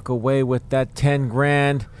anybody walk away with that 10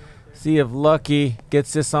 grand. See if Lucky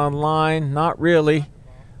gets this online. Not really.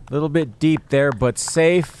 A little bit deep there, but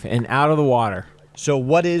safe and out of the water. So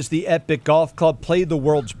what is the Epic Golf Club? Play the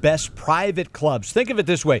world's best private clubs. Think of it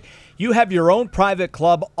this way. You have your own private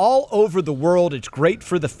club all over the world. It's great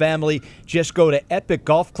for the family. Just go to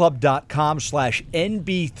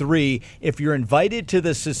epicgolfclub.com/NB3 if you're invited to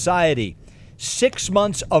the society. 6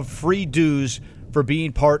 months of free dues for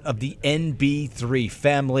being part of the NB3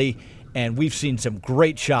 family. And we've seen some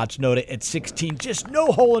great shots, Notah, at 16. Just no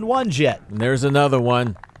hole-in-ones yet. And there's another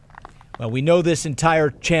one. Well, we know this entire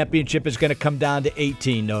championship is going to come down to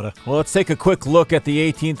 18, Notah. Well, let's take a quick look at the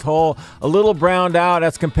 18th hole. A little browned out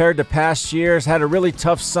as compared to past years. Had a really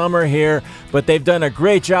tough summer here, but they've done a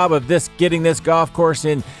great job of getting this golf course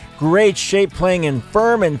in great shape, playing in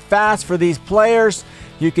firm and fast for these players.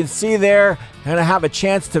 You can see there, going to have a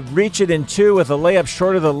chance to reach it in 2 with a layup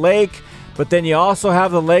short of the lake. But then you also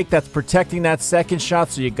have the lake that's protecting that second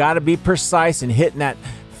shot, so you got to be precise in hitting that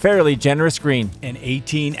fairly generous green. And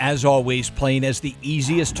 18, as always, playing as the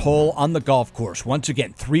easiest hole on the golf course. Once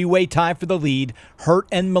again, 3-way tie for the lead. Hurt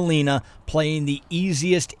and Molina playing the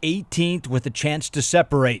easiest 18th with a chance to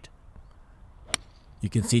separate. You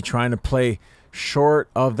can see trying to play short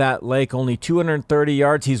of that lake, only 230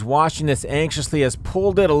 yards. He's watching this anxiously, has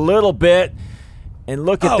pulled it a little bit. And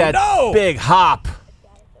look at that big hop.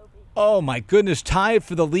 Oh, my goodness, tied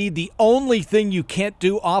for the lead. The only thing you can't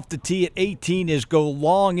do off the tee at 18 is go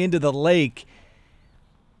long into the lake.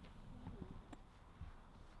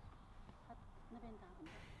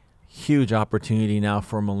 Huge opportunity now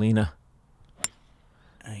for Molina.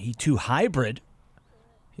 He too hybrid.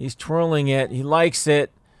 He's twirling it. He likes it.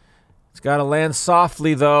 It's got to land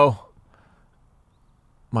softly, though.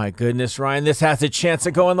 My goodness, Ryan, this has a chance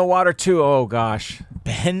to go in the water, too. Oh, gosh.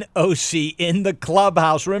 Ben Ossie in the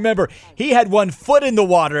clubhouse. Remember, he had 1 foot in the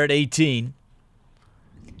water at 18.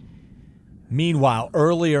 Meanwhile,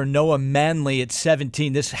 earlier, Noah Manley at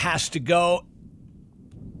 17. This has to go.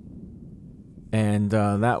 And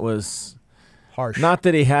that was harsh. Not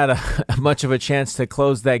that he had much of a chance to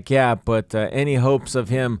close that gap, but any hopes of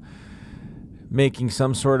him making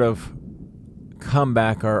some sort of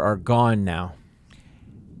comeback are gone now.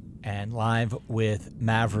 And live with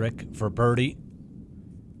Maverick for birdie.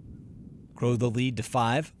 Grow the lead to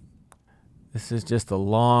 5. This is just a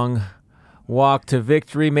long walk to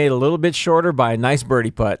victory, made a little bit shorter by a nice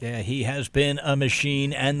birdie putt. Yeah, he has been a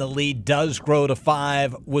machine, and the lead does grow to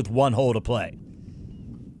 5 with 1 hole to play.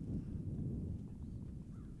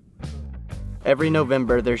 Every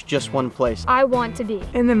November, there's just one place. I want to be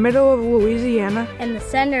In the middle of Louisiana. in the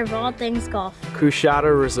center of all things golf.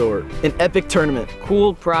 Coushatta Resort. An epic tournament.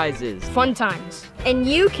 Cool prizes. Fun times. And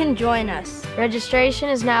you can join us. Registration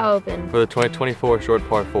is now open. For the 2024 Short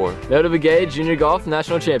Par 4. Notah Begay Junior Golf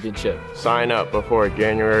National Championship. Sign up before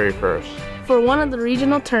January 1st. For one of the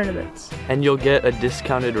regional tournaments. And you'll get a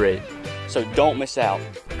discounted rate. So don't miss out.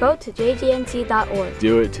 Go to jgnc.org.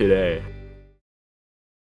 Do it today.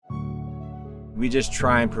 We just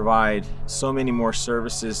try and provide so many more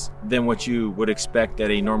services than what you would expect at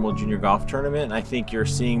a normal junior golf tournament. And I think you're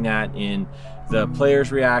seeing that in the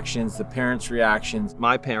players' reactions, the parents' reactions.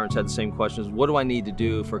 My parents had the same questions. What do I need to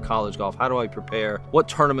do for college golf? How do I prepare? What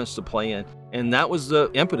tournaments to play in? And that was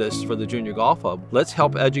the impetus for the Junior Golf Hub. Let's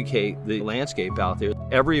help educate the landscape out there.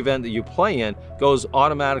 Every event that you play in goes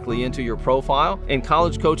automatically into your profile, and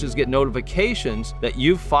college coaches get notifications that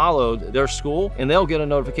you've followed their school, and they'll get a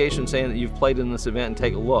notification saying that you've played in this event and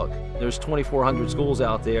take a look. There's 2,400 schools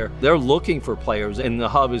out there. They're looking for players, and the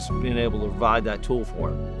Hub has been able to provide that tool for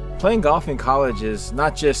them. Playing golf in college is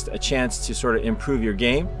not just a chance to sort of improve your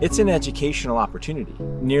game, it's an educational opportunity.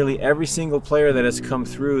 Nearly every single player that has come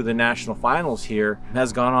through the national finals here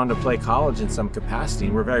has gone on to play college in some capacity,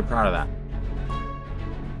 and we're very proud of that.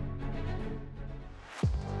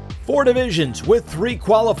 4 divisions with 3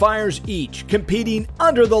 qualifiers each competing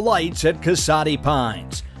under the lights at Casati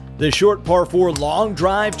Pines. The Short Par 4 Long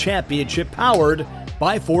Drive Championship, powered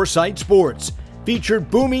by Foresight Sports, featured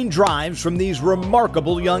booming drives from these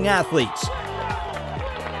remarkable young athletes.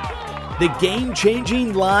 The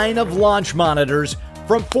game-changing line of launch monitors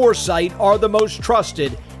from Foresight are the most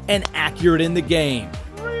trusted and accurate in the game.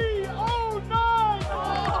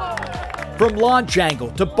 From launch angle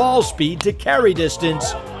to ball speed to carry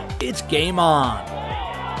distance, it's game on.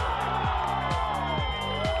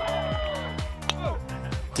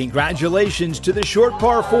 Congratulations to the Short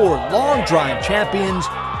Par 4 Long Drive champions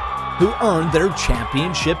who earned their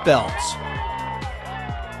championship belts.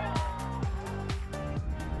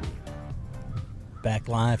 Back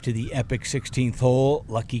live to the epic 16th hole.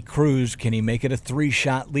 Lucky Cruz, can he make it a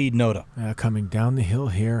 3-shot lead, Notah? Coming down the hill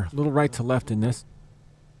here. A little right to left in this.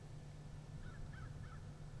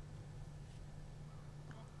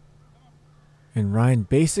 And Ryan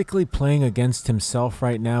basically playing against himself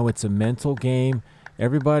right now. It's a mental game.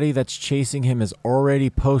 Everybody that's chasing him is already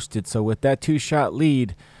posted. So with that 2-shot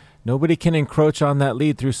lead, nobody can encroach on that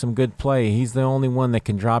lead through some good play. He's the only one that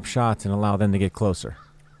can drop shots and allow them to get closer.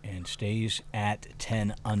 And stays at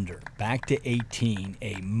 10 under. Back to 18.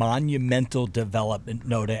 A monumental development,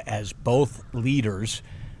 Notah, as both leaders,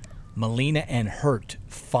 Molina and Hurt,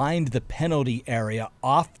 find the penalty area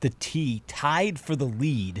off the tee, tied for the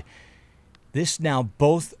lead. This now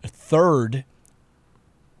both third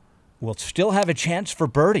will still have a chance for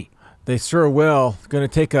birdie. They sure will. Going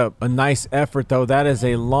to take a nice effort, though. That is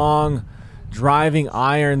a long driving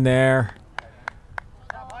iron there.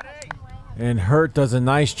 And Hurt does a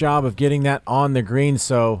nice job of getting that on the green,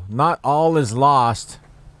 so not all is lost.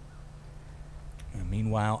 And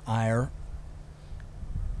meanwhile, Iyer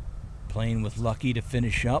playing with Lucky to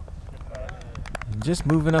finish up. And just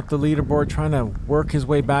moving up the leaderboard, trying to work his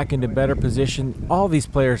way back into better position. All these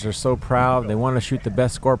players are so proud. They want to shoot the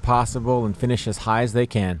best score possible and finish as high as they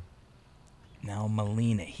can. Now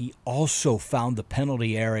Molina, he also found the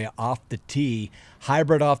penalty area off the tee.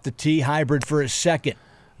 Hybrid off the tee, Hybrid for his second.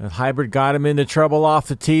 And Hybrid got him into trouble off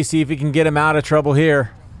the tee. See if he can get him out of trouble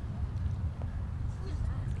here.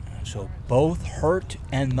 So both Hurt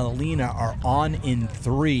and Molina are on in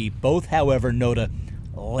 3. Both, however, Notah,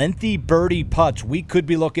 lengthy birdie putts. We could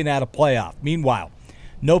be looking at a playoff. Meanwhile,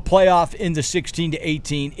 no playoff in the 16 to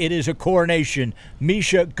 18. It is a coronation.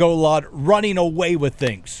 Misha Golod running away with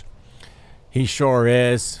things. He sure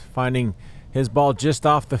is. Finding his ball just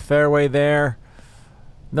off the fairway there.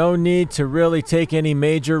 No need to really take any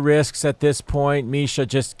major risks at this point. Misha,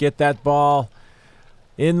 just get that ball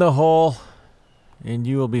in the hole, and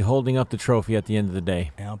you will be holding up the trophy at the end of the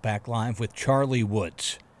day. Now back live with Charlie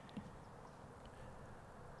Woods.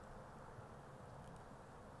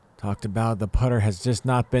 Talked about the putter has just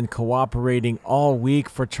not been cooperating all week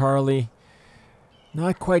for Charlie.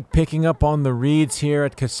 Not quite picking up on the reads here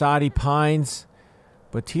at Casati Pines.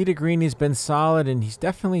 But tee to green, he's been solid, and he's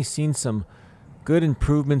definitely seen some good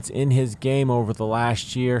improvements in his game over the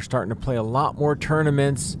last year. Starting to play a lot more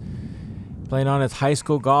tournaments. Playing on his high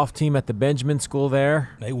school golf team at the Benjamin School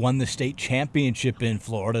there. They won the state championship in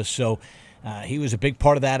Florida, so he was a big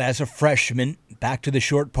part of that as a freshman. Back to the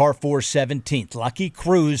Short Par 4 17th. Lucky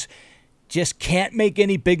Cruz just can't make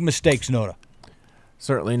any big mistakes, Notah.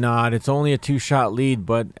 Certainly not. It's only a 2-shot lead,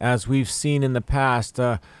 but as we've seen in the past,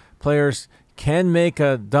 players can make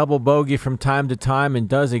a double bogey from time to time and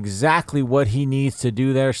does exactly what he needs to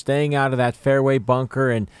do there, staying out of that fairway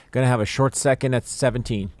bunker and going to have a short second at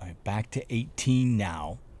 17. All right, back to 18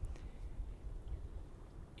 now.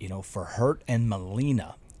 You know, for Hurt and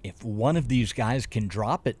Molina, if one of these guys can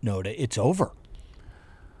drop it, Notah, it's over.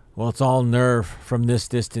 Well, it's all nerve from this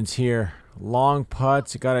distance here. Long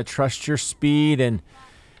putts, you got to trust your speed, and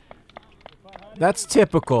that's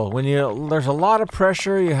typical. When there's a lot of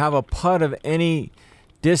pressure, you have a putt of any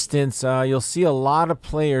distance, you'll see a lot of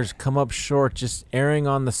players come up short, just erring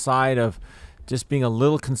on the side of just being a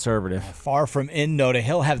little conservative. Far from in, Notah.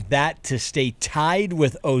 He'll have that to stay tied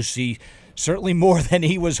with OC, certainly more than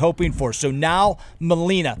he was hoping for. So now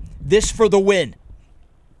Molina, this for the win.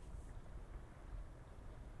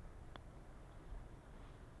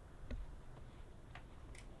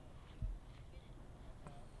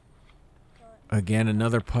 Again,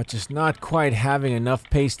 another putt, just not quite having enough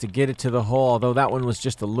pace to get it to the hole, although that one was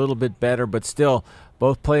just a little bit better. But still,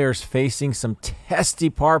 both players facing some testy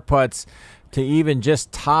par putts to even just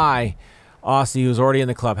tie Aussie, who's already in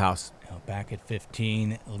the clubhouse. Now back at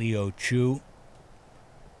 15, Leo Chu.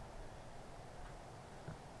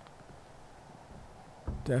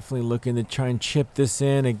 Definitely looking to try and chip this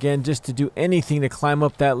in. Again, just to do anything to climb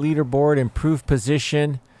up that leaderboard, improve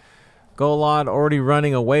position. Golod already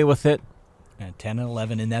running away with it. And 10 and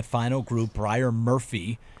 11 in that final group. Briar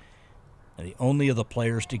Murphy, the only of the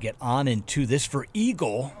players to get on into this for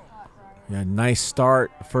Eagle. Yeah, nice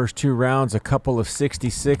start. First 2 rounds, a couple of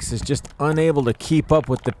 66s, just unable to keep up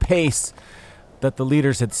with the pace that the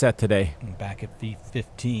leaders had set today. And back at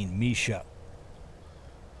 15, Misha.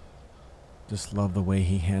 Just love the way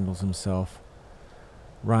he handles himself.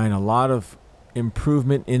 Ryan, a lot of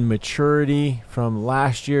improvement in maturity from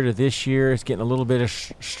last year to this year. It's getting a little bit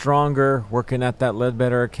stronger, working at that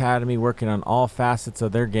Ledbetter Academy, working on all facets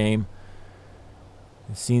of their game.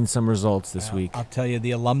 Seen some results this week. I'll tell you,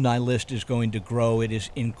 the alumni list is going to grow. It is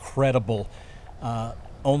incredible.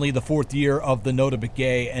 Only the 4th year of the Notah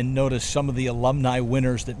Begay, and notice some of the alumni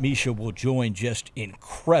winners that Misha will join. Just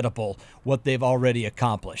incredible what they've already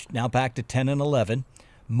accomplished. Now back to 10 and 11.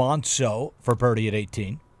 Monceau for birdie at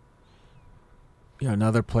 18. Yeah,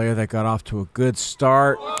 another player that got off to a good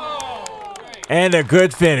start and a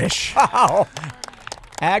good finish. Wow.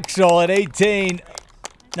 Axel at 18.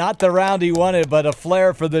 Not the round he wanted, but a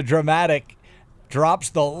flair for the dramatic.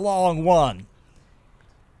 Drops the long one.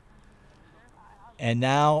 And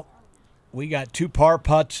now we got 2 par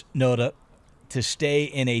putts, Notah, to stay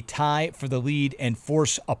in a tie for the lead and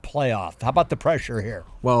force a playoff. How about the pressure here?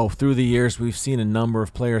 Well, through the years, we've seen a number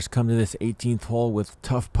of players come to this 18th hole with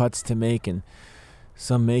tough putts to make, and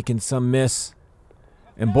some make and some miss.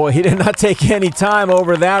 And boy, he did not take any time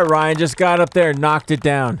over that, Ryan. Just got up there and knocked it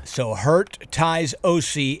down. So Hurt ties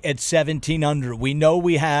OC at 17 under. We know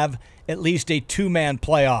we have at least a 2-man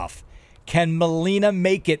playoff. Can Molina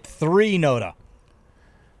make it 3, Notah?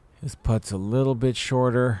 His putt's a little bit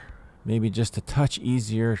shorter, maybe just a touch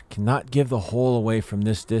easier. Cannot give the hole away from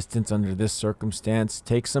this distance under this circumstance.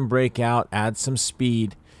 Take some breakout, add some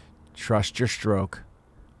speed. Trust your stroke.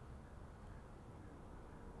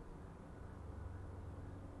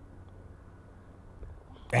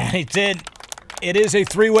 And it did. It is a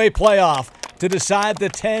 3-way playoff to decide the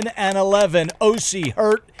 10 and 11. OC,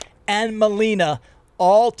 Hurt, and Molina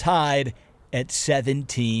all tied at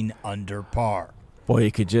 17 under par. Boy,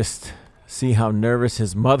 you could just see how nervous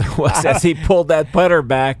his mother was as he pulled that putter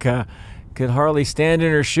back. Could hardly stand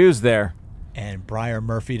in her shoes there. And Briar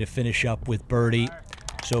Murphy to finish up with birdie.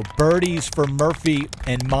 So birdies for Murphy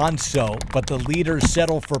and Monceau, but the leaders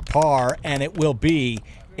settle for par, and it will be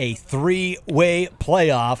a 3-way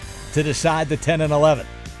playoff to decide the 10 and 11.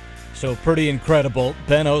 So pretty incredible.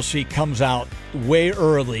 Ben OC comes out way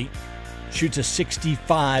early, shoots a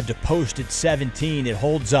 65 to post at 17. It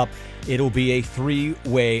holds up. It'll be a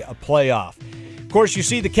 3-way playoff. Of course, you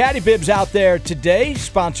see the Caddy Bibs out there today,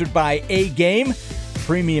 sponsored by A-Game,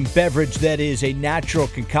 premium beverage that is a natural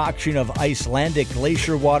concoction of Icelandic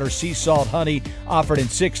glacier water, sea salt, honey, offered in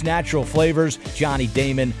 6 natural flavors. Johnny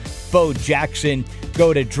Damon, Bo Jackson.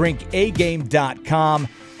 Go to drinkagame.com.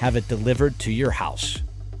 Have it delivered to your house.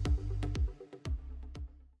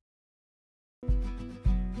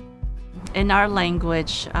 In our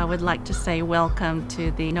language, I would like to say welcome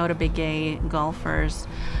to the Notah Begay golfers.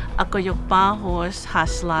 Ako yukpahos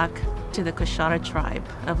haslak to the Coshawta tribe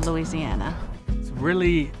of Louisiana. It's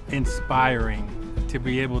really inspiring to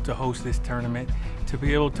be able to host this tournament, to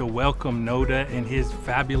be able to welcome Notah and his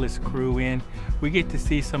fabulous crew in. We get to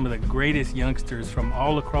see some of the greatest youngsters from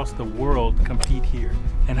all across the world compete here,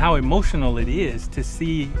 and how emotional it is to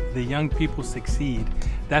see the young people succeed.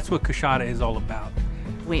 That's what Coshada is all about.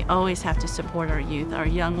 We always have to support our youth. Our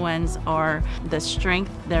young ones are the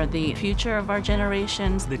strength. They're the future of our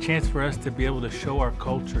generations. The chance for us to be able to show our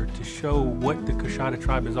culture, to show what the Coshada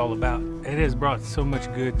tribe is all about, it has brought so much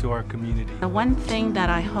good to our community. The one thing that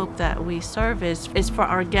I hope that we serve is for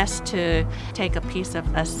our guests to take a piece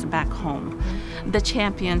of us back home. The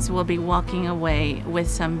champions will be walking away with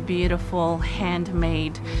some beautiful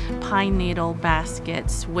handmade pine needle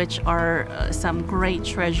baskets, which are some great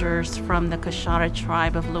treasures from the Coshada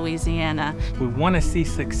tribe of Louisiana. We want to see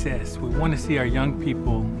success. We want to see our young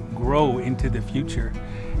people grow into the future.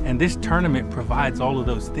 And this tournament provides all of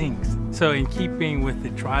those things. So in keeping with the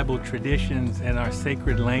tribal traditions and our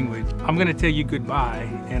sacred language, I'm going to tell you goodbye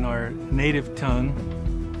in our native tongue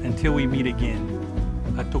until we meet again.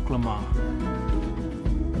 Atuklama.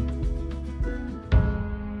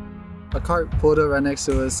 A cart pulled up right next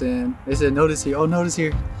to us and they said, "Notice here." Oh, notice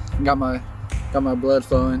here. Got my blood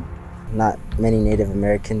flowing. Not many Native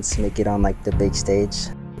Americans make it on like the big stage.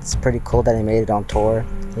 It's pretty cool that he made it on tour.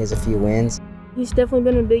 He has a few wins. He's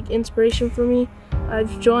definitely been a big inspiration for me.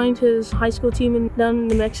 I've joined his high school team down in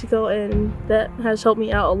New Mexico, and that has helped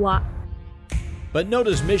me out a lot. But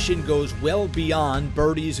Notah's mission goes well beyond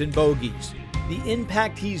birdies and bogeys. The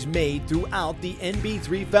impact he's made throughout the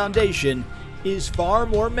NB3 Foundation is far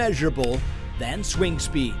more measurable than swing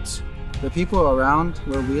speeds. The people around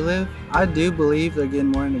where we live, I do believe they're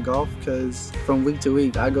getting more into golf because from week to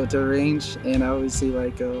week I go to a range and I always see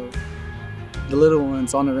like the little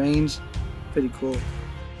ones on the range. Pretty cool.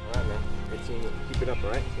 All right, man. Good seeing you. Keep it up,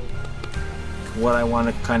 all right? What I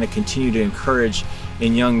want to kind of continue to encourage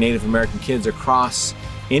in young Native American kids across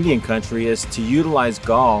Indian country is to utilize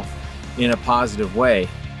golf in a positive way.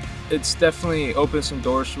 It's definitely opened some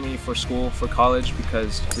doors for me for school, for college,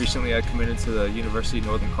 because recently I committed to the University of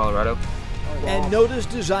Northern Colorado. And Notah's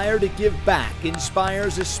desire to give back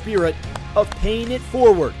inspires a spirit of paying it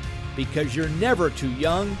forward, because you're never too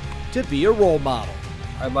young to be a role model.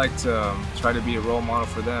 I'd like to try to be a role model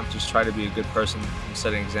for them, just try to be a good person and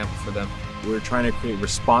set an example for them. We're trying to create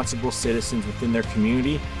responsible citizens within their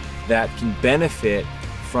community that can benefit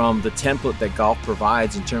from the template that golf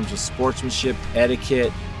provides in terms of sportsmanship,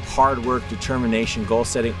 etiquette, hard work, determination, goal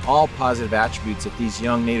setting, all positive attributes that these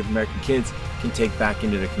young Native American kids can take back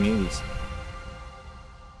into their communities.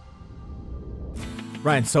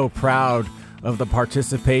 Ryan's so proud of the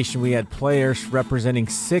participation. We had players representing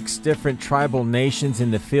 6 different tribal nations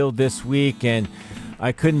in the field this week, and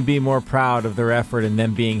I couldn't be more proud of their effort and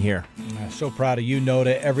them being here. So proud of you,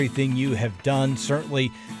 Notah, everything you have done,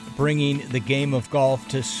 certainly bringing the game of golf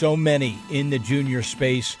to so many in the junior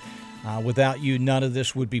space. Without you, none of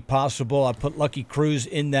this would be possible. I put Lucky Cruz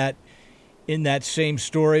in that same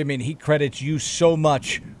story. I mean, he credits you so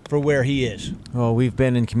much for where he is. Well, we've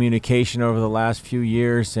been in communication over the last few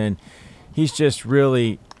years, and he's just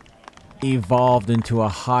really evolved into a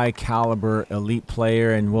high caliber elite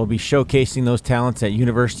player, and we'll be showcasing those talents at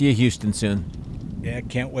University of Houston soon. Yeah,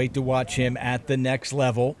 can't wait to watch him at the next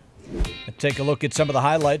level. Let's take a look at some of the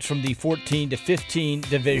highlights from the 14 to 15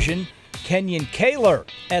 division. Kenyon Kaler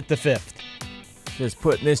at the 5th. Just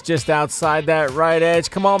putting this just outside that right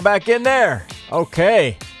edge. Come on back in there.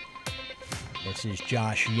 Okay. This is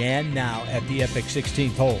Josh Yan now at the epic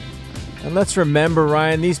 16th hole. And let's remember,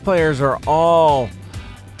 Ryan, these players are all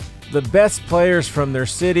the best players from their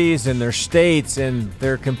cities and their states, and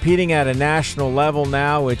they're competing at a national level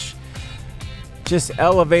now, which just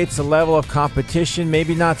elevates the level of competition.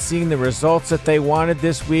 Maybe not seeing the results that they wanted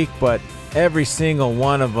this week, but every single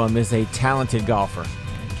one of them is a talented golfer.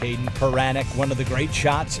 Caden Paranek, one of the great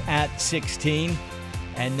shots at 16.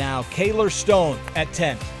 And now Kaler Stone at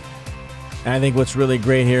 10. And I think what's really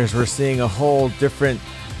great here is we're seeing a whole different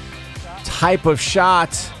type of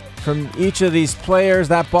shot from each of these players.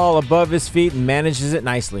 That ball above his feet and manages it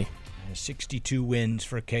nicely. 62 wins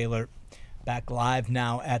for Kaler. Back live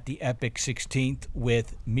now at the epic 16th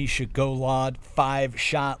with Misha Golod.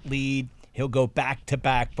 5-shot lead. He'll go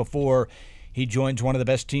back-to-back before he joins one of the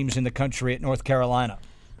best teams in the country at North Carolina.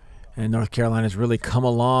 And North Carolina's really come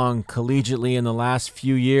along collegiately in the last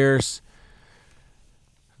few years.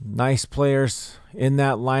 Nice players in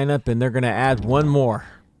that lineup, and they're going to add one more.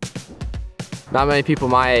 Not many people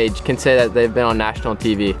my age can say that they've been on national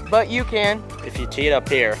TV. But you can if you tee it up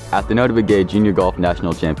here. At the Notah Begay Junior Golf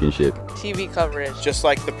National Championship. TV coverage, just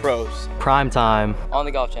like the pros. Prime time. On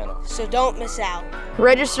the Golf Channel. So don't miss out.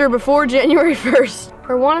 Register before January 1st.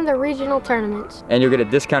 For one of the regional tournaments. And you'll get a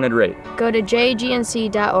discounted rate. Go to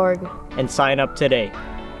jgnc.org. And sign up today.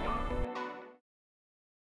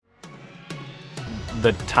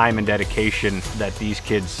 The time and dedication that these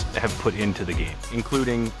kids have put into the game,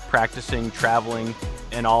 including practicing, traveling,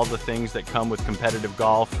 and all the things that come with competitive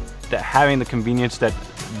golf, that having the convenience that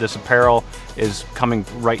this apparel is coming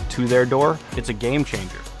right to their door, it's a game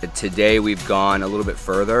changer. Today we've gone a little bit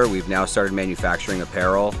further. We've now started manufacturing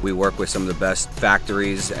apparel. We work with some of the best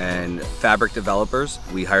factories and fabric developers.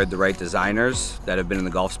 We hired the right designers that have been in the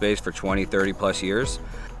golf space for 20, 30 plus years.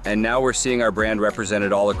 And now we're seeing our brand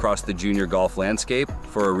represented all across the junior golf landscape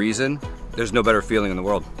for a reason. There's no better feeling in the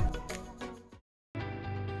world.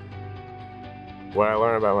 What I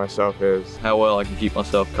learned about myself is how well I can keep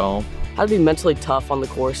myself calm. How to be mentally tough on the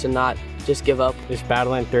course and not just give up. just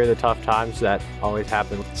battling through the tough times that always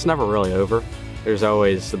happen. It's never really over. There's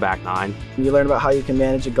always the back nine. You learn about how you can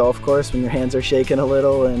manage a golf course when your hands are shaking a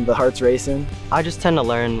little and the heart's racing. I just tend to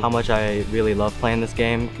learn how much I really love playing this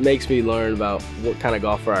game. It makes me learn about what kind of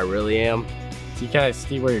golfer I really am. So you kind of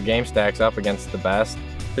see where your game stacks up against the best.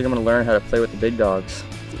 I think I'm going to learn how to play with the big dogs.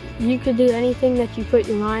 You could do anything that you put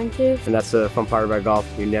your mind to. And that's the fun part about golf.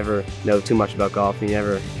 You never know too much about golf and you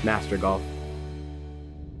never master golf.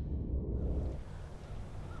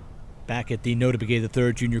 Back at the Notah Begay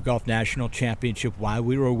III Junior Golf National Championship, while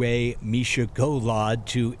we were away, Misha Golod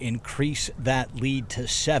to increase that lead to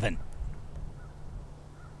 7.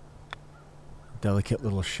 Delicate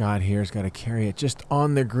little shot here. He's got to carry it just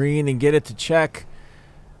on the green and get it to check.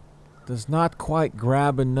 Does not quite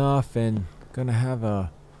grab enough and going to have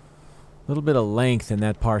a little bit of length in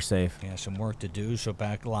that par save. Yeah, some work to do. So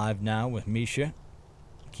back live now with Misha.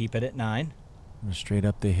 Keep it at 9. And straight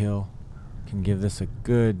up the hill. Can give this a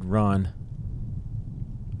good run.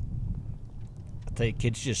 I tell you,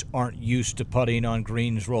 kids just aren't used to putting on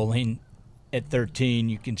greens rolling at 13.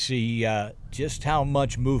 You can see just how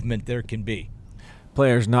much movement there can be.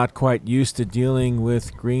 Players not quite used to dealing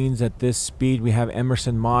with greens at this speed. We have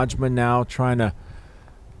Emerson Majma now trying to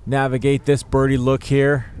navigate this birdie look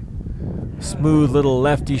here. Smooth little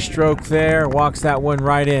lefty stroke there. Walks that one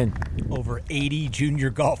right in. Over 80 junior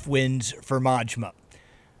golf wins for Majma.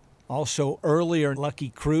 Also earlier, Lucky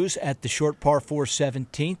Cruz at the short par 4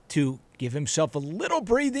 17th to give himself a little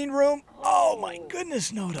breathing room. Oh my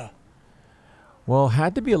goodness, Notah. Well,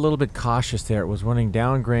 had to be a little bit cautious there. It was running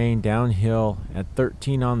down grain, downhill at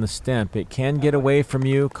 13 on the stemp. It can get away from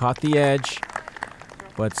you, caught the edge,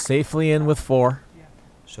 but safely in with 4.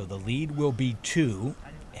 So the lead will be 2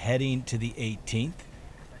 heading to the 18th.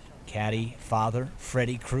 Caddy, father,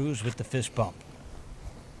 Freddie Cruz with the fist bump.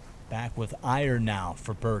 Back with iron now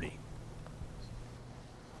for birdie.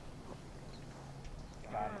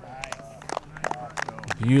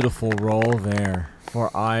 Beautiful roll there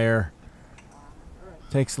for Iyer.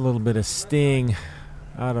 Takes a little bit of sting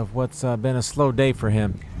out of what's been a slow day for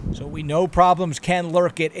him. So we know problems can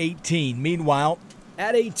lurk at 18. Meanwhile,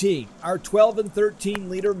 at 18, our 12 and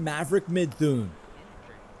 13 leader, Maverick Midthun,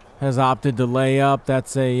 has opted to lay up.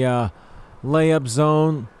 That's a layup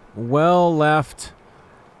zone well left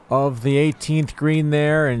of the 18th green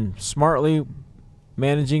there and smartly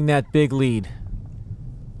managing that big lead.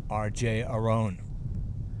 R.J. Aron.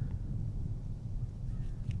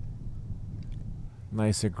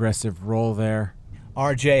 Nice aggressive roll there.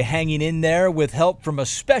 R.J. hanging in there with help from a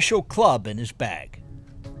special club in his bag.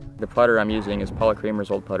 The putter I'm using is Paula Kramer's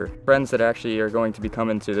old putter. Friends that actually are going to be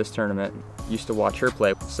coming to this tournament used to watch her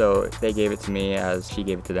play, so they gave it to me as she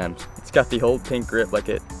gave it to them. It's got the old pink grip like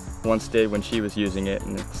it once did when she was using it,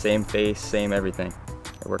 and same face, same everything.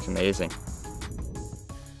 It works amazing.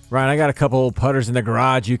 Ryan, I got a couple old putters in the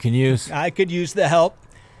garage you can use. I could use the help.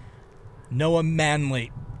 Noah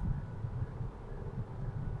Manley.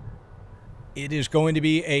 It is going to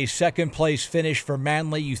be a second-place finish for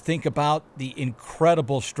Manley. You think about the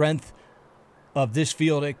incredible strength of this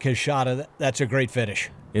field at Coshada. That's a great finish.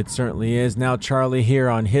 It certainly is. Now Charlie here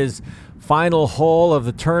on his final hole of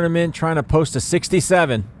the tournament, trying to post a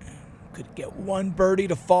 67. Could get one birdie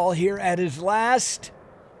to fall here at his last.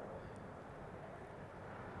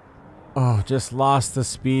 Oh, just lost the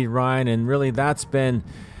speed, Ryan, and really that's been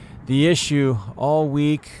the issue all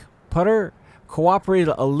week. Putter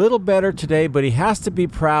cooperated a little better today, but he has to be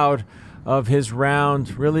proud of his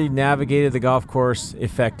round. Really navigated the golf course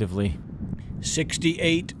effectively.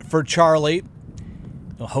 68 for Charlie.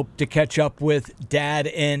 He'll hope to catch up with Dad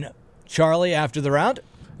and Charlie after the round.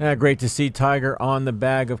 Great to see Tiger on the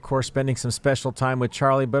bag, of course, spending some special time with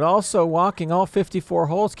Charlie, but also walking all 54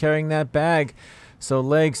 holes carrying that bag. So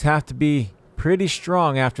legs have to be pretty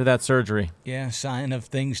strong after that surgery. Yeah, sign of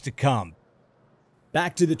things to come.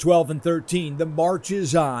 Back to the 12 and 13. The march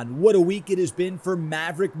is on. What a week it has been for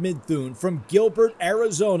Maverick Midthun from Gilbert,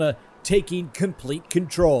 Arizona, taking complete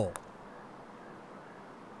control.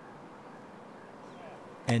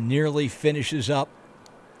 And nearly finishes up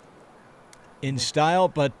in style,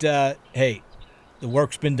 but hey, the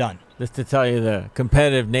work's been done. Just to tell you the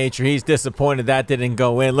competitive nature, he's disappointed that didn't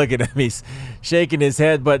go in. Look at him, he's shaking his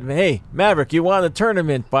head. But, hey, Maverick, you won the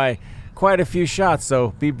tournament by quite a few shots,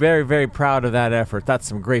 so be very, very proud of that effort. That's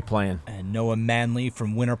some great playing. And Noah Manley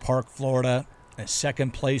from Winter Park, Florida, a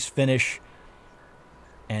second-place finish.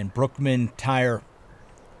 And Brookman Tire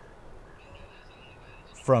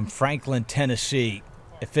from Franklin, Tennessee,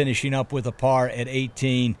 finishing up with a par at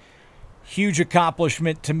 18. Huge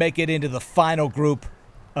accomplishment to make it into the final group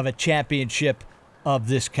of a championship of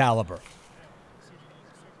this caliber.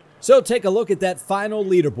 So take a look at that final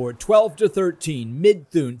leaderboard. 12-13,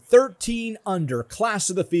 Mid-Thune 13 under, class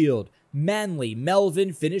of the field. Manley,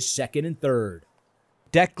 Melvin finished second and third.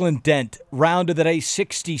 Declan Dent rounded the day,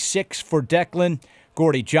 66 for Declan.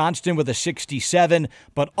 Gordy Johnston with a 67,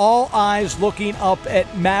 but all eyes looking up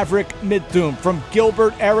at Maverick Mid-Thune from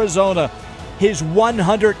Gilbert, Arizona. His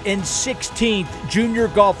 116th junior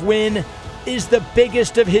golf win is the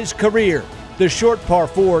biggest of his career. The short par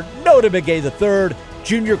 4, Notah Begay III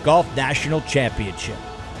Junior Golf National Championship.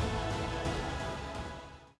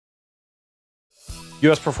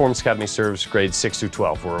 U.S. Performance Academy serves grades 6 through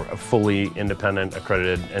 12. We're a fully independent,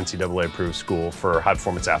 accredited, NCAA-approved school for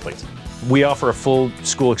high-performance athletes. We offer a full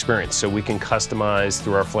school experience, so we can customize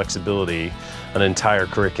through our flexibility an entire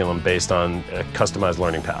curriculum based on a customized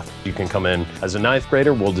learning path. You can come in as a 9th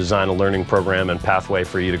grader, we'll design a learning program and pathway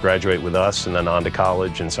for you to graduate with us and then on to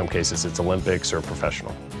college. In some cases, it's Olympics or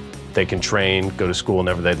professional. They can train, go to school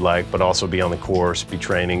whenever they'd like, but also be on the course, be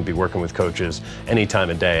training, be working with coaches any time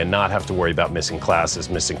of day and not have to worry about missing classes,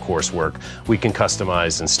 missing coursework. We can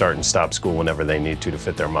customize and start and stop school whenever they need to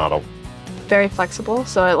fit their model. Very flexible,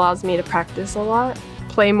 so it allows me to practice a lot,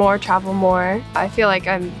 play more, travel more. I feel like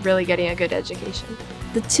I'm really getting a good education.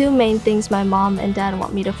 The two main things my mom and dad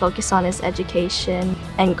want me to focus on is education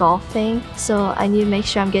and golfing, so I need to make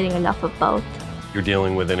sure I'm getting enough of both. You're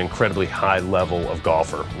dealing with an incredibly high level of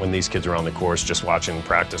golfer when these kids are on the course just watching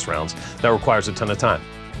practice rounds. That requires a ton of time.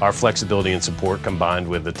 Our flexibility and support combined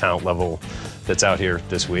with the talent level that's out here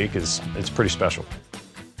this week it's pretty special.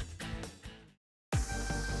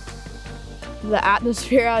 The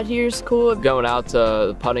atmosphere out here is cool. Going out to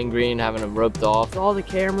the putting green, having them roped off. All the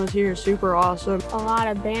cameras here are super awesome. A lot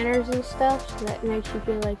of banners and stuff, so that makes you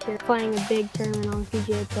feel like you're playing a big tournament on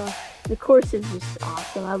PGA Tour. The course is just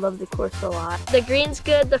awesome. I love the course a lot. The green's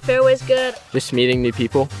good, the fairway's good. Just meeting new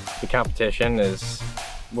people. The competition is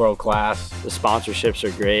world class. The sponsorships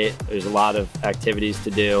are great. There's a lot of activities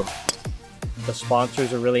to do. The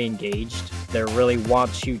sponsors are really engaged. They really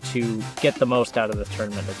want you to get the most out of the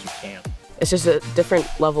tournament that you can. It's just a different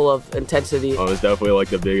level of intensity. Oh, it's definitely like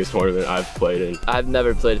the biggest tournament I've played in. I've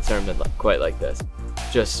never played a tournament quite like this.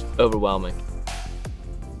 Just overwhelming.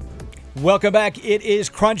 Welcome back. It is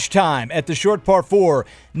crunch time at the short par 4.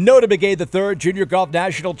 Notah Begay III Junior Golf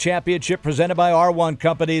National Championship presented by R1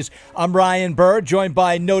 Companies. I'm Ryan Burr, joined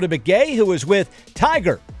by Notah Begay, who is with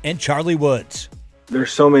Tiger and Charlie Woods.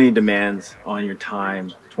 There's so many demands on your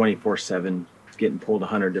time, 24/7, getting pulled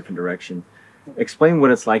 100 different directions. Explain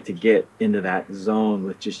what it's like to get into that zone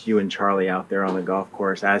with just you and Charlie out there on the golf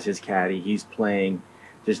course as his caddy. He's playing,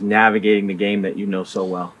 just navigating the game that you know so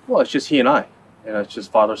well. Well, it's just he and I. And it's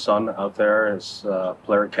just father-son out there as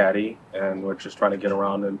player caddy, and we're just trying to get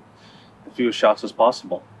around in as few shots as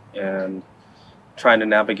possible and trying to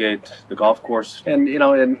navigate the golf course. And, you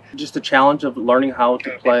know, and just the challenge of learning how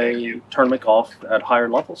to play tournament golf at higher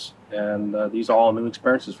levels. And these are all new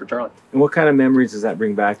experiences for Charlie. And what kind of memories does that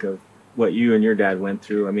bring back of what you and your dad went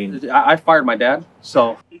through? I mean, I fired my dad,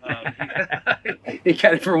 so he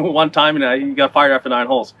caddied for one time and he got fired after 9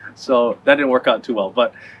 holes. So that didn't work out too well.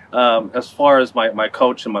 But as far as my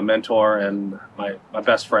coach and my mentor and my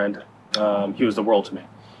best friend, he was the world to me.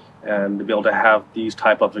 And to be able to have these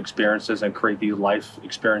type of experiences and create these life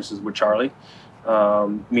experiences with Charlie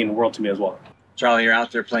mean the world to me as well. Charlie, you're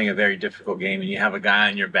out there playing a very difficult game and you have a guy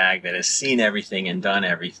on your bag that has seen everything and done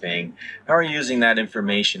everything. How are you using that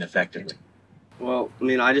information effectively? Well, I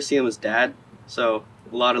mean, I just see him as dad, so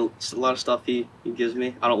a lot of stuff he gives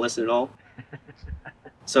me, I don't listen at all.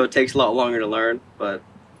 So it takes a lot longer to learn, but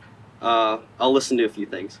I'll listen to a few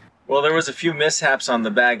things. Well, there was a few mishaps on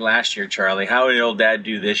the bag last year, Charlie. How did old dad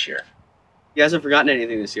do this year? He hasn't forgotten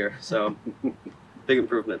anything this year, so big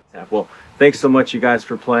improvement. Yeah, well, thanks so much, you guys,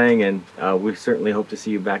 for playing, and we certainly hope to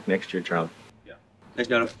see you back next year, Charlie. Yeah. Thanks,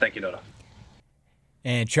 Notah. Thank you, Notah.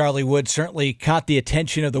 And Charlie Wood certainly caught the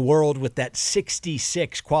attention of the world with that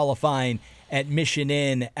 66 qualifying at Mission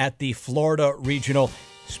Inn at the Florida Regional.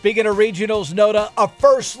 Speaking of regionals, Notah, a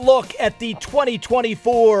first look at the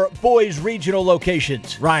 2024 boys regional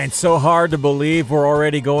locations. Ryan, so hard to believe we're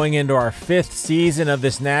already going into our 5th season of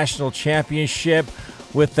this national championship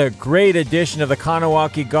with the great addition of the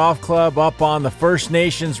Kahnawake Golf Club up on the First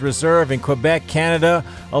Nations Reserve in Quebec, Canada,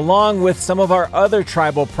 along with some of our other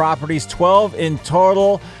tribal properties, 12 in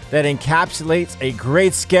total, that encapsulates a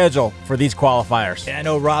great schedule for these qualifiers. I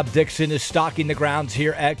know Rob Dixon is stocking the grounds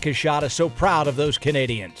here at Coushatta, so proud of those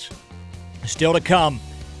Canadians. Still to come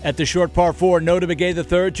at the Short Par 4 Notah Begay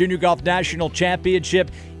III Junior Golf National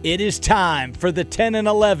Championship, it is time for the 10 and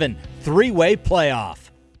 11 three-way playoff.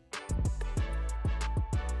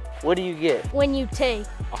 What do you get? When you take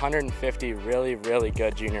 150 really, really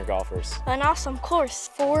good junior golfers. an awesome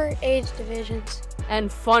course, 4 age divisions,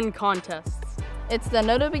 and fun contests. It's the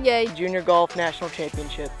Notah Begay Junior Golf National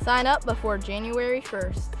Championship. Sign up before January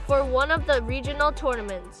 1st. for one of the regional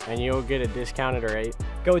tournaments. And you'll get a discounted rate.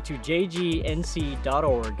 Go to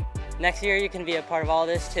jgnc.org. Next year you can be a part of all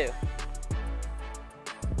this too.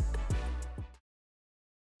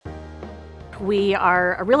 We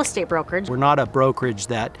are a real estate brokerage. We're not a brokerage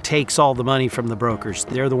that takes all the money from the brokers.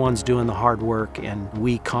 They're the ones doing the hard work, and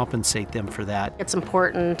we compensate them for that. It's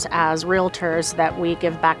important as realtors that we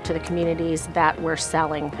give back to the communities that we're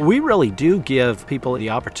selling. We really do give people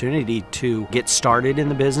the opportunity to get started in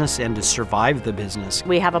the business and to survive the business.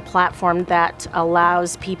 We have a platform that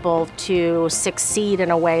allows people to succeed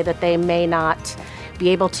in a way that they may not be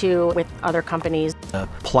able to with other companies. A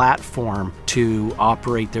platform to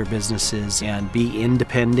operate their businesses and be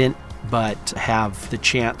independent, but have the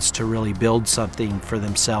chance to really build something for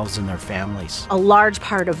themselves and their families. A large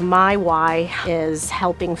part of my why is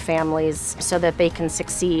helping families so that they can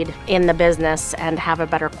succeed in the business and have a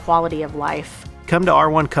better quality of life. Come to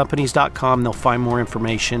r1companies.com, they'll find more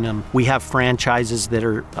information. We have franchises that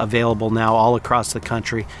are available now all across the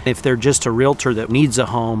country. If they're just a realtor that needs a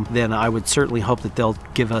home, then I would certainly hope that they'll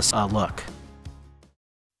give us a look.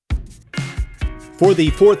 For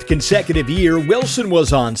the 4th consecutive year, Wilson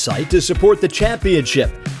was on site to support the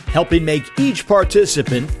championship, helping make each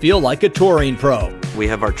participant feel like a touring pro. We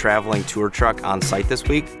have our traveling tour truck on site this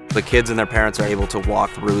week. The kids and their parents are able to walk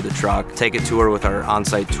through the truck, take a tour with our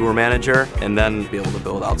on-site tour manager, and then be able to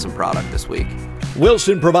build out some product this week.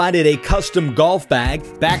 Wilson provided a custom golf bag,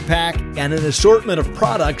 backpack, and an assortment of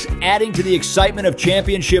products, adding to the excitement of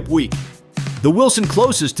championship week. The Wilson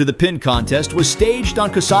closest to the pin contest was staged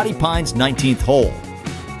on Coushatta Pines' 19th hole.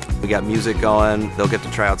 We got music going. They'll get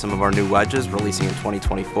to try out some of our new wedges, releasing in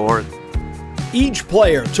 2024. Each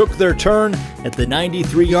player took their turn at the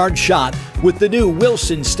 93-yard shot with the new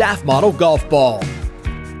Wilson staff model golf ball.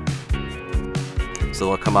 So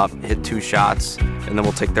they'll come up, hit 2 shots, and then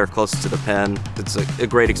we'll take their closest to the pin. It's a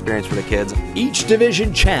great experience for the kids. Each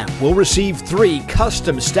division champ will receive 3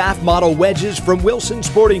 custom staff model wedges from Wilson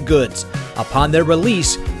Sporting Goods upon their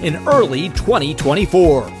release in early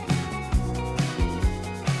 2024.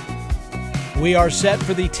 We are set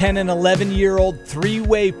for the 10 and 11-year-old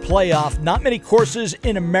three-way playoff. Not many courses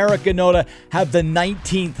in America, Notah, have the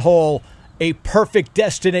 19th hole, a perfect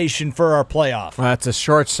destination for our playoff. Well, that's a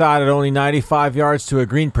short shot at only 95 yards to a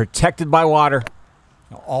green protected by water.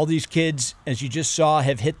 All these kids, as you just saw,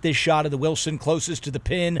 have hit this shot of the Wilson closest to the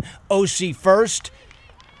pin. OC first.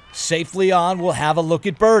 Safely on. We'll have a look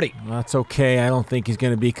at birdie. Well, that's okay. I don't think he's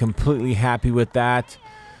going to be completely happy with that.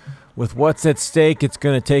 With what's at stake, it's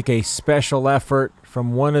going to take a special effort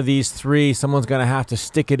from one of these 3. Someone's going to have to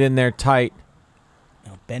stick it in there tight.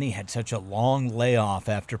 Now, Benny had such a long layoff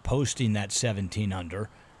after posting that 17 under.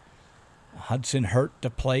 Hudson Hurt to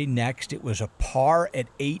play next. It was a par at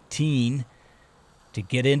 18 to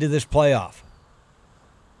get into this playoff.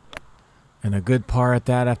 And a good par at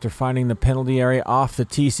that after finding the penalty area off the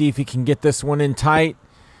tee. See if he can get this one in tight.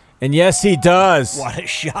 And yes, he does. What a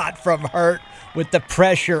shot from Hurt with the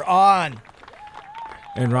pressure on.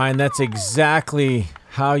 And Ryan, that's exactly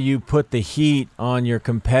how you put the heat on your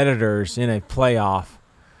competitors in a playoff.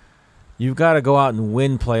 You've got to go out and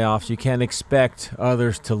win playoffs. You can't expect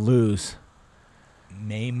others to lose.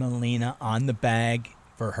 May Molina on the bag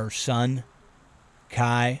for her son,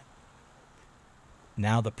 Kai.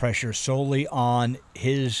 Now the pressure solely on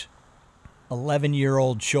his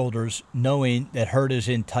 11-year-old shoulders, knowing that Hurt is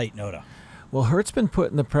in tight, Notah. Well, Hurt's been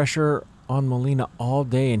putting the pressure on Molina all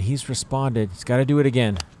day, and he's responded. He's got to do it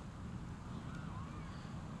again.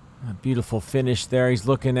 A beautiful finish there. He's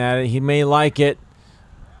looking at it. He may like it.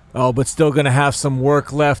 Oh, but still going to have some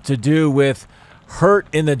work left to do with Hurt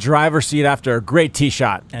in the driver's seat after a great tee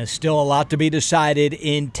shot. And still a lot to be decided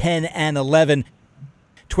in 10 and 11.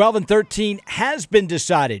 12 and 13 has been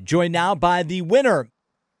decided. Joined now by the winner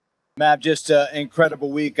Mav, just an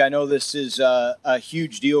incredible week. I know this is a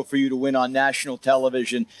huge deal for you to win on national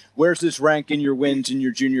television. Where's this rank in your wins in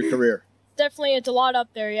your junior career? Definitely, it's a lot up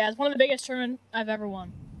there, yeah. It's one of the biggest tournaments I've ever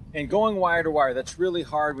won. And going wire to wire, that's really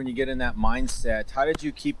hard when you get in that mindset. How did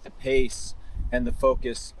you keep the pace and the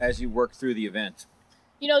focus as you work through the event?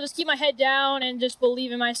 You know, just keep my head down and just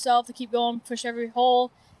believe in myself to keep going, push every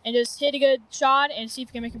hole, and just hit a good shot and see if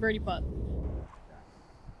you can make a birdie putt.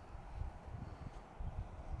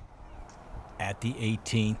 At the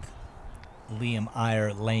 18th, Liam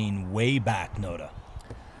Iyer lane way back, Notah.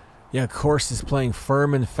 Yeah, course is playing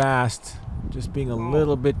firm and fast, just being a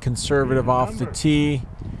little bit conservative off the tee,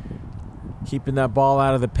 keeping that ball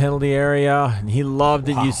out of the penalty area. And he loved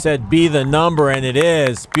it. You said be the number, and it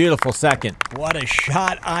is. Beautiful second. What a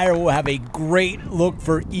shot. Iyer will have a great look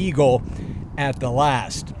for eagle at the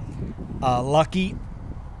last. Lucky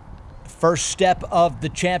first step of the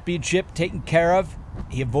championship taken care of.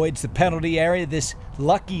 He avoids the penalty area. This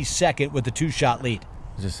lucky second with the 2-shot lead.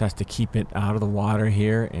 Just has to keep it out of the water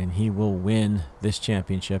here, and he will win this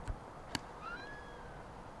championship.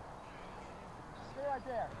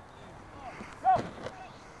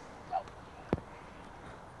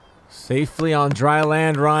 Safely on dry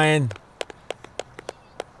land, Ryan.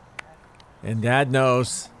 And Dad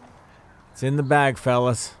knows. It's in the bag,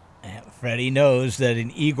 fellas. And Freddie knows that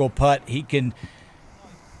an eagle putt, he can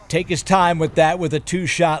take his time with that with a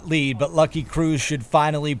 2-shot lead, but Lucky Cruz should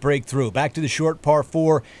finally break through. Back to the short par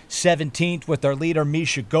 4, 17th with our leader,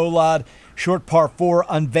 Misha Golod. Short par 4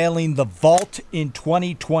 unveiling the vault in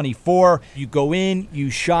 2024. You go in, you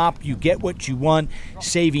shop, you get what you want,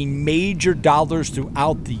 saving major dollars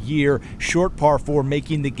throughout the year. Short par 4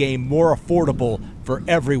 making the game more affordable for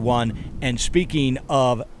everyone. And speaking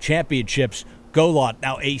of championships, Golod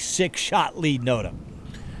now a 6-shot lead, Notah.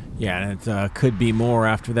 Yeah, and it could be more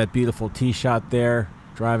after that beautiful tee shot there.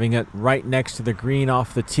 Driving it right next to the green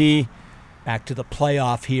off the tee. Back to the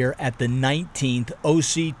playoff here at the 19th.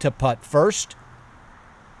 OC to putt first.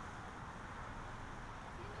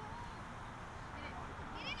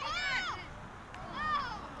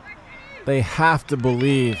 They have to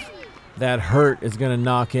believe that Hurt is going to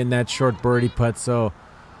knock in that short birdie putt, so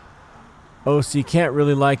OC can't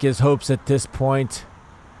really like his hopes at this point.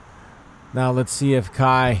 Now let's see if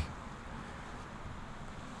Kai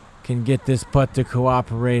can get this putt to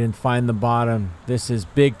cooperate and find the bottom. This is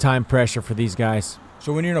big time pressure for these guys.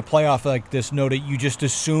 So when you're in a playoff like this, Notah, you just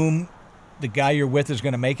assume the guy you're with is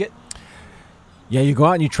going to make it? Yeah, you go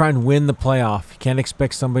out and you try and win the playoff. You can't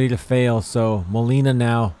expect somebody to fail. So Molina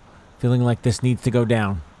now feeling like this needs to go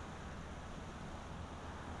down.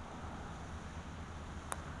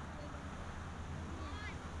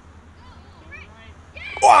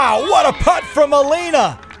 Wow, what a putt from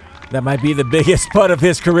Molina! That might be the biggest putt of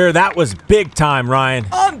his career. That was big time, Ryan.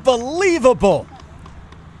 Unbelievable!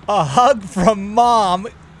 A hug from Mom.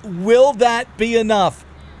 Will that be enough?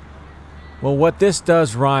 Well, what this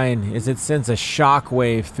does, Ryan, is it sends a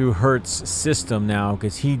shockwave through Hurt's system now,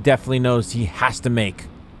 because he definitely knows he has to make.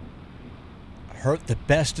 Hurt the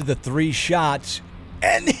best of the 3 shots,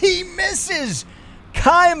 and he misses!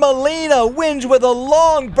 Kai Molina wins with a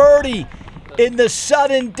long birdie in the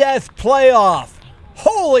sudden death playoff.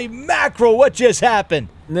 Holy mackerel, what just happened?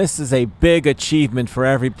 This is a big achievement for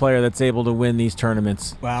every player that's able to win these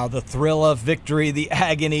tournaments. Wow, the thrill of victory, the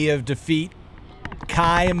agony of defeat.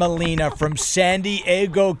 Kai Molina from San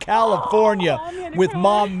Diego, California, with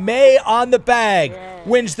Mom May on the bag,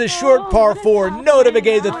 wins the short par 4 Notah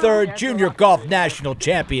Begay III Junior Golf National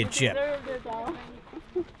Championship.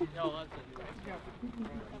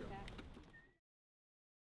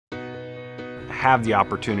 Have the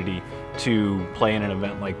opportunity to play in an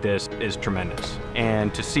event like this is tremendous.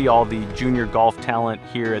 And to see all the junior golf talent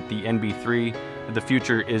here at the NB3, the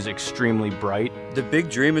future is extremely bright. The big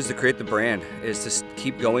dream is to create the brand, is to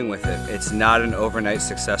keep going with it. It's not an overnight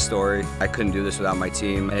success story. I couldn't do this without my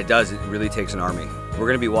team, and it really takes an army. We're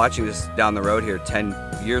gonna be watching this down the road here 10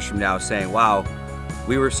 years from now saying, wow,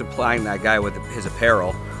 we were supplying that guy with his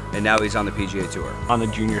apparel, and now he's on the PGA Tour. On the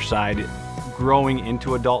junior side, growing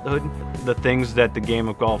into adulthood, the things that the game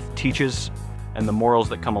of golf teaches and the morals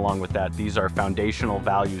that come along with that, these are foundational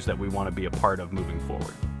values that we want to be a part of moving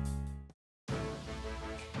forward.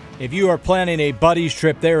 If you are planning a buddies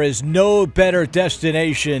trip, there is no better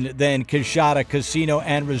destination than Coshada Casino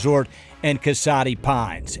and Resort and Casati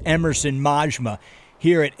Pines. Emerson Majma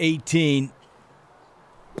here at 18.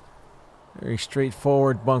 Very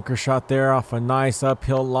straightforward bunker shot there off a nice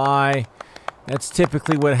uphill lie. That's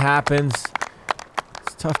typically what happens.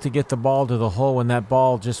 It's tough to get the ball to the hole when that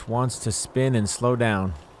ball just wants to spin and slow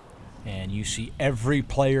down. And you see every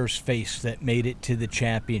player's face that made it to the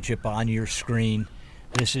championship on your screen.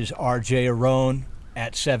 This is R.J. Arone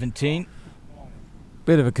at 17.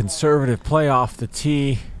 Bit of a conservative play off the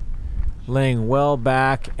tee, laying well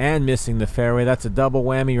back and missing the fairway. That's a double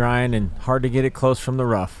whammy, Ryan, and hard to get it close from the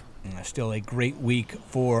rough. Still a great week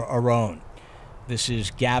for Arone. This is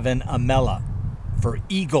Gavin Amella for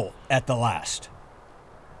eagle at the last.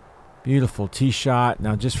 Beautiful tee shot.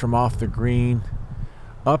 Now just from off the green.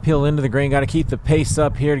 Uphill into the green. Got to keep the pace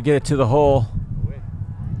up here to get it to the hole.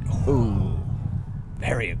 Ooh.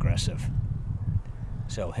 Very aggressive.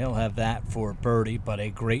 So he'll have that for birdie, but a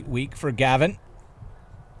great week for Gavin.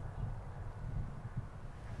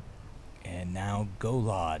 And now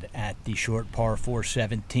Golod at the short par 4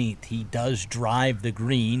 17th. He does drive the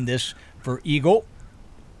green. This for eagle.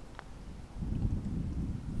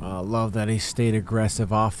 I love that he stayed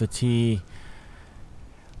aggressive off the tee.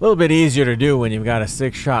 A little bit easier to do when you've got a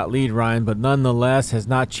 6-shot lead, Ryan, but nonetheless has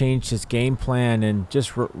not changed his game plan and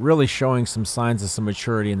just really showing some signs of some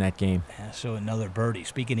maturity in that game. Yeah, so another birdie.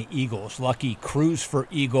 Speaking of eagles, Lucky Cruz for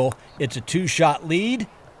eagle. It's a 2-shot lead.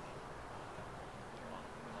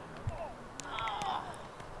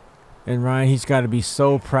 And Ryan, he's got to be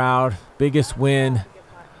so proud. Biggest win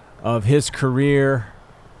of his career.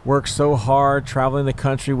 Worked so hard, traveling the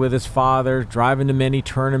country with his father, driving to many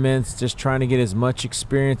tournaments, just trying to get as much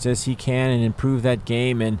experience as he can and improve that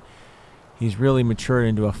game. And he's really matured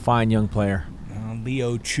into a fine young player.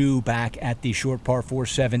 Leo Chu back at the short par 4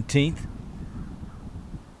 17th.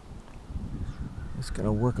 It's going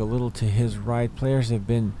to work a little to his right. Players have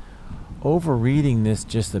been overreading this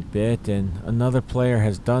just a bit, and another player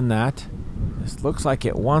has done that. This looks like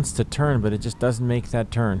it wants to turn, but it just doesn't make that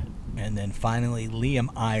turn. And then finally, Liam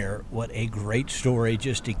Iyer. What a great story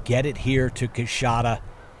just to get it here to Kashada.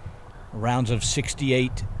 Rounds of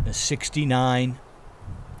 68, 69.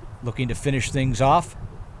 Looking to finish things off.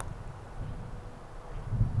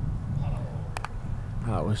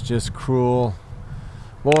 That was just cruel.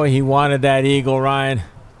 Boy, he wanted that eagle, Ryan.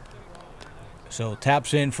 So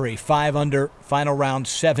taps in for a 5-under final round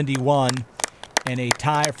 71 and a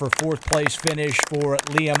tie for 4th place finish for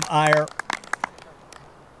Liam Iyer.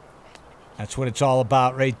 That's what it's all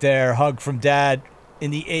about right there. Hug from Dad in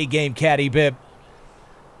the A-game caddy bib.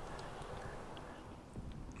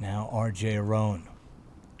 Now R.J. Arone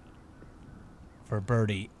for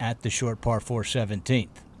birdie at the short par 4 17th.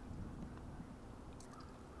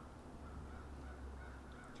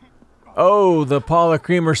 Oh, the Paula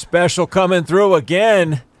Creamer special coming through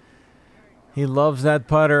again. He loves that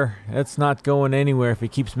putter. That's not going anywhere if he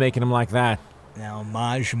keeps making them like that. Now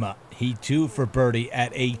Majma, he too for birdie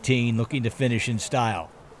at 18, looking to finish in style.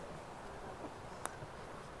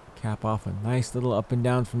 Cap off a nice little up and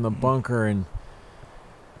down from the bunker and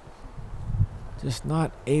just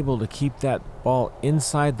not able to keep that ball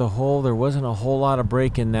inside the hole. There wasn't a whole lot of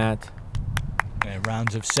break in that. And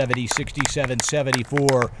rounds of 70, 67,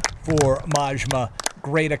 74 for Majma.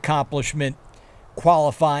 Great accomplishment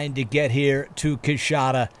qualifying to get here to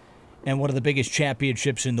Kashada and one of the biggest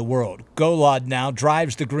championships in the world. Golod now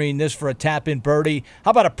drives the green, this for a tap-in birdie. How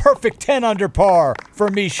about a perfect 10 under par for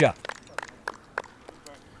Misha?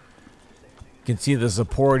 You can see the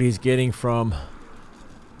support he's getting from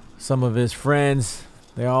some of his friends.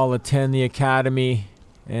 They all attend the academy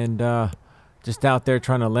and just out there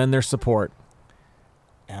trying to lend their support.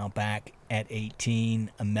 Now back at 18,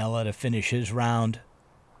 Amella to finish his round.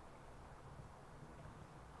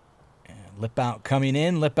 Lip out coming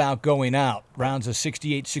in, lip out going out. Rounds of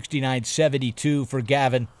 68, 69, 72 for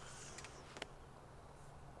Gavin.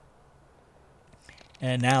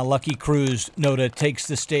 And now Lucky Cruz, Notah, takes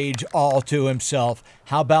the stage all to himself.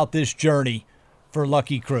 How about this journey for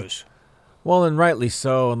Lucky Cruz? Well, and rightly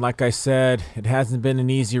so. And like I said, it hasn't been an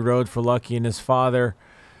easy road for Lucky and his father.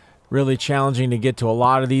 Really challenging to get to a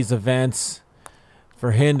lot of these events.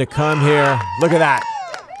 For him to come here, look at that.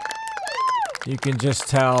 You can just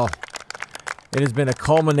tell it has been a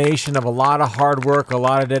culmination of a lot of hard work, a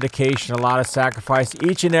lot of dedication, a lot of sacrifice.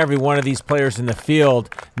 Each and every one of these players in the field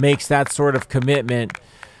makes that sort of commitment,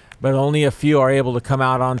 but only a few are able to come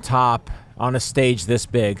out on top on a stage this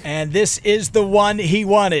big. And this is the one he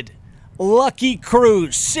wanted. Lucky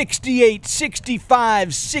Cruz, 68,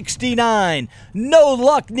 65, 69. No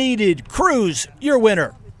luck needed. Cruz, your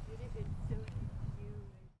winner.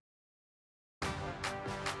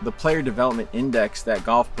 The player development index that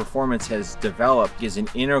Golf Performance has developed is an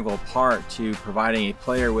integral part to providing a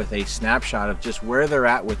player with a snapshot of just where they're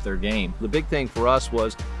at with their game. The big thing for us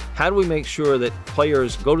was How do we make sure that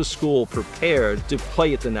players go to school prepared to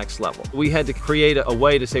play at the next level? We had to create a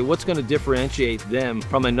way to say what's going to differentiate them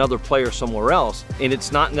from another player somewhere else, and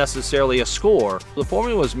it's not necessarily a score. The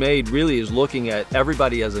formula was made really is looking at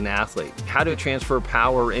everybody as an athlete. How to transfer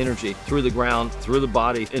power, energy through the ground, through the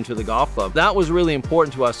body, into the golf club. That was really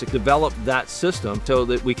important to us to develop that system so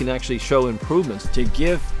that we can actually show improvements. To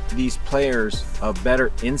give these players a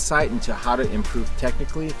better insight into how to improve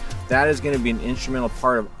technically, that is going to be an instrumental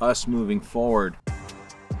part of us moving forward.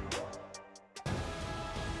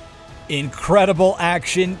 Incredible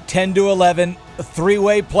action, 10-11, a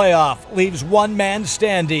three-way playoff leaves one man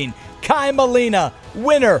standing. Kai Molina,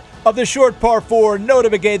 winner of the short par 4 Notah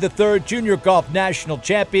Begay III Junior Golf National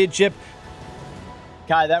Championship.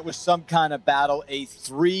 Kai, that was some kind of battle, a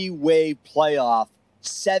three-way playoff,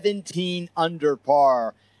 17 under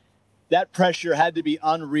par. That pressure had to be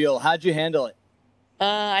unreal. How'd you handle it?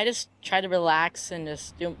 I just tried to relax and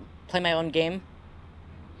just play my own game.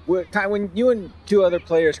 When you and two other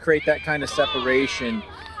players create that kind of separation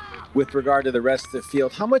with regard to the rest of the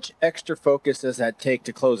field, how much extra focus does that take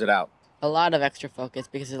to close it out? A lot of extra focus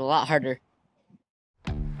because it's a lot harder.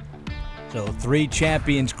 So 3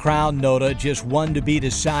 champions crowned, Notah, just one to be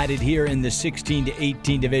decided here in the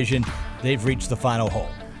 16-18 division. They've reached the final hole.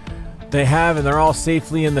 They have, and they're all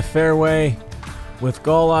safely in the fairway with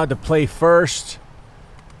Golod to play first.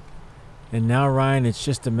 And now, Ryan, it's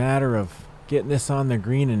just a matter of getting this on the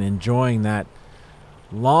green and enjoying that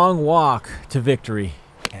long walk to victory.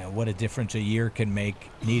 And what a difference a year can make.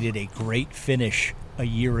 Needed a great finish a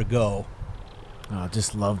year ago. Oh,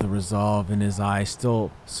 just love the resolve in his eyes.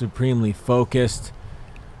 Still supremely focused.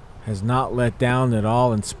 Has not let down at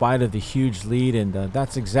all in spite of the huge lead. And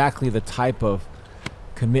that's exactly the type of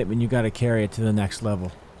commitment you got to carry it to the next level.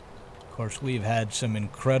 Of course, we've had some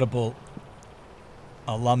incredible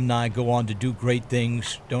alumni go on to do great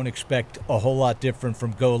things. Don't expect a whole lot different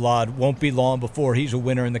from Golod. Won't be long before he's a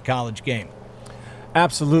winner in the college game.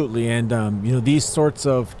 Absolutely, and you know, these sorts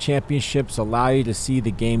of championships allow you to see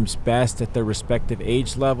the game's best at their respective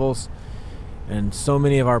age levels, and so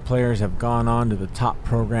many of our players have gone on to the top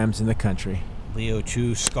programs in the country. Leo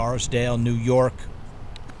Chu, Scarsdale, New York,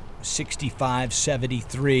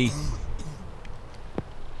 65-73.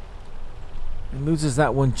 And loses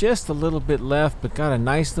that one just a little bit left, but got a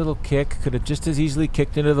nice little kick. Could have just as easily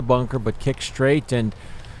kicked into the bunker, but kicked straight, and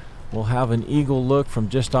we'll have an eagle look from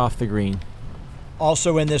just off the green.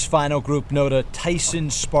 Also in this final group, Notah, Tyson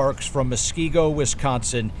Sparks from Muskego,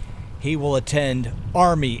 Wisconsin. He will attend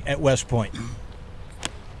Army at West Point.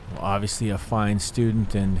 Well, obviously a fine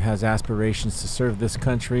student and has aspirations to serve this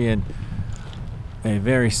country in a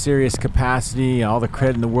very serious capacity. All the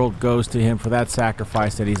credit in the world goes to him for that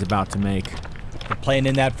sacrifice that he's about to make. Playing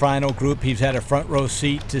in that final group, he's had a front row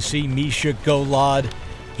seat to see Misha Golod.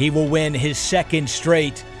 He will win his second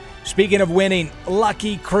straight. Speaking of winning,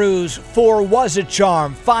 Lucky Cruz, 4 was a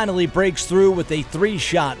charm, finally breaks through with a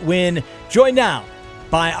 3-shot win. Joined now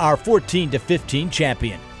by our 14-15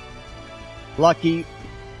 champion. Lucky,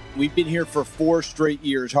 we've been here for 4 straight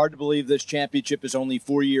years. Hard to believe this championship is only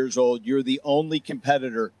 4 years old. You're the only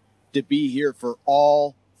competitor to be here for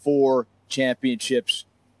all 4 championships.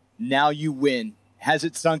 Now you win. Has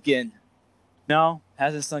it sunk in? No,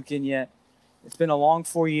 hasn't sunk in yet. It's been a long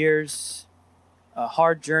 4 years, a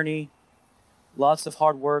hard journey, lots of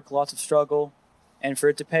hard work, lots of struggle, and for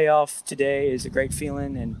it to pay off today is a great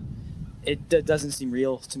feeling, and it doesn't seem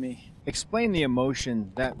real to me. Explain the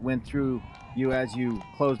emotion that went through you as you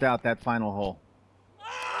closed out that final hole.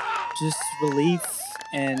 Just relief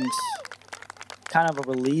and kind of a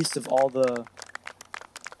release of all the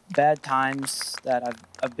bad times that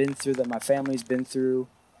I've been through, that my family's been through,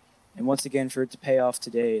 and once again for it to pay off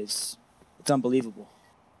today it's unbelievable.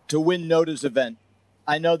 To win Notah's event,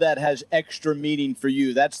 I know that has extra meaning for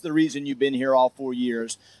you. That's the reason you've been here all 4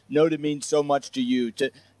 years. Notah means so much to you.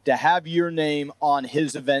 To have your name on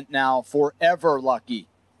his event now forever, Lucky,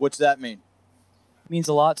 what's that mean? It means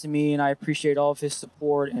a lot to me, and I appreciate all of his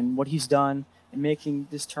support and what he's done in making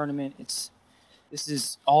this tournament.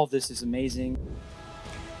 All of this is amazing.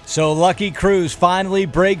 So Lucky Cruz finally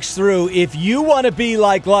breaks through. If you want to be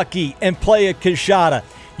like Lucky and play a Kashada,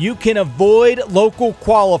 you can avoid local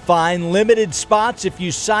qualifying, limited spots if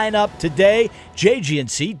you sign up today,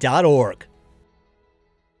 jgnc.org.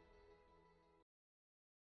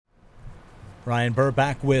 Ryan Burr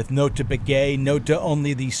back with Notah Begay. Notah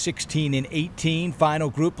only the 16 and 18 final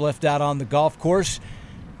group left out on the golf course.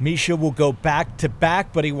 Misha will go back to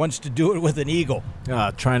back, but he wants to do it with an eagle.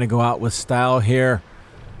 Trying to go out with style here.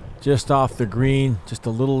 Just off the green, just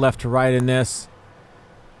a little left to right in this.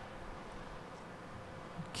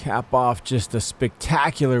 cap off just a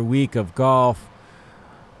spectacular week of golf.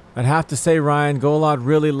 I'd have to say Ryan Golod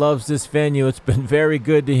really loves this venue. It's been very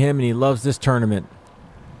good to him, and he loves this tournament.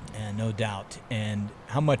 And no doubt. And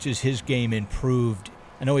how much has his game improved?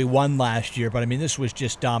 I know he won last year, but I mean, this was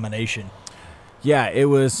just domination. Yeah, it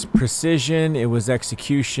was precision. It was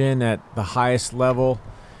execution at the highest level.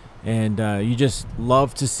 And you just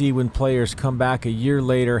love to see when players come back a year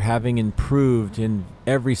later having improved in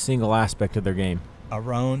every single aspect of their game.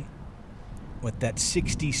 Aron with that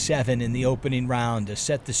 67 in the opening round to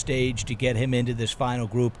set the stage to get him into this final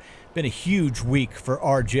group. Been a huge week for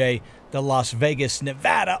RJ. The Las Vegas,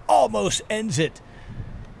 Nevada almost ends it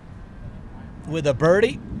with a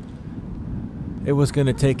birdie. It was going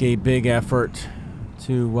to take a big effort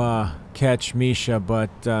to catch Misha,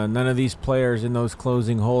 but none of these players in those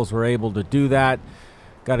closing holes were able to do that.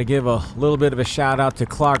 Got to give a little bit of a shout out to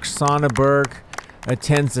Clark Sonnenberg.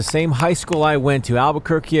 Attends the same high school I went to,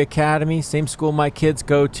 Albuquerque Academy, same school my kids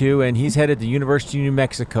go to, and he's headed to University of New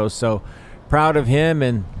Mexico. So proud of him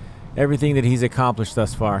and everything that he's accomplished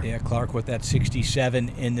thus far. Yeah, Clark with that 67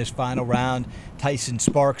 in this final round. Tyson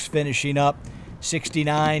Sparks finishing up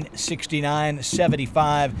 69, 69,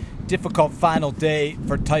 75. Difficult final day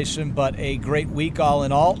for Tyson, but a great week all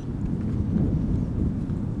in all.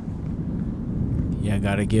 Yeah,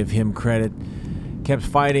 got to give him credit. Kept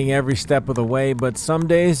fighting every step of the way, but some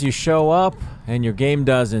days you show up and your game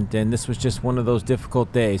doesn't, and this was just one of those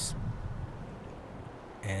difficult days.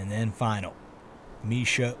 And then final,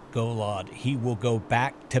 Misha Golod. He will go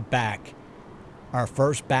back-to-back. Our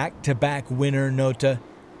first back-to-back winner, Notah.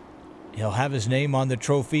 He'll have his name on the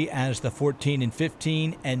trophy as the 14 and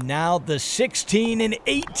 15, and now the 16 and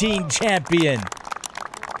 18 champion.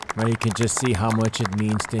 Well, you can just see how much it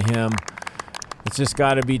means to him. It's just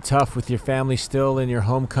got to be tough with your family still in your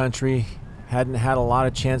home country. Hadn't had a lot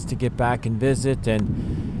of chance to get back and visit,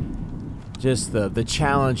 and just the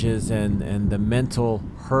challenges and the mental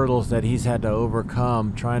hurdles that he's had to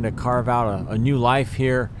overcome trying to carve out a new life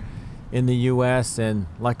here in the U.S. and,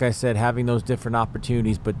 like I said, having those different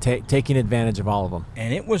opportunities, but taking advantage of all of them.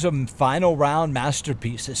 And it was a final round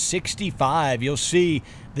masterpiece, a 65. You'll see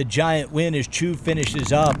the giant win as Chu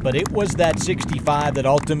finishes up, but it was that 65 that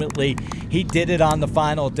ultimately he did it on the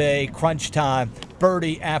final day, crunch time,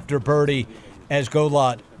 birdie after birdie, as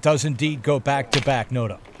Golod does indeed go back-to-back,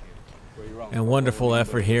 Notah. And wonderful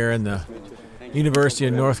effort here in the University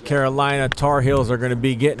of North Carolina. Tar Heels are going to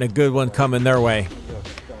be getting a good one coming their way.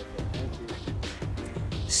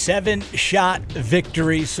 7-shot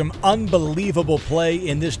victory, some unbelievable play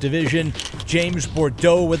in this division. James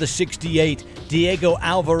Bordeaux with a 68, Diego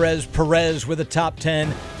Alvarez Perez with a top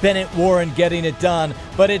 10, Bennett Warren getting it done,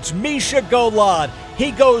 but it's Misha Golod.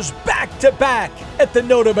 He goes back-to-back at the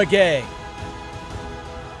Notah Begay.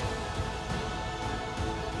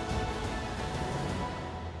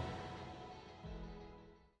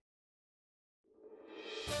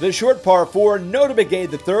 The short par 4 Notah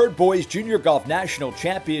Begay III Boys Junior Golf National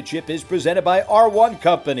Championship is presented by R1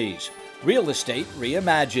 Companies. Real estate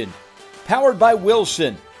reimagined. Powered by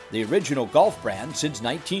Wilson, the original golf brand since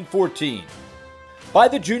 1914. By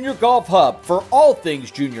the Junior Golf Hub for all things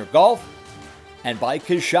junior golf. And by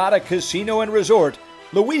Kashada Casino and Resort,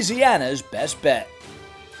 Louisiana's best bet.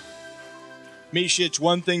 Misha, it's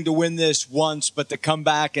one thing to win this once, but to come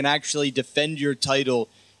back and actually defend your title.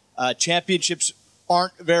 Championships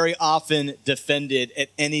aren't very often defended at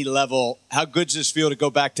any level. How good does this feel to go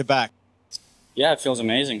back-to-back? Yeah, it feels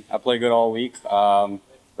amazing. I played good all week. Round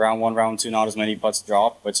 1, round 2, not as many putts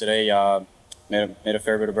dropped, but today made a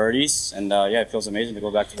fair bit of birdies, and yeah, it feels amazing to go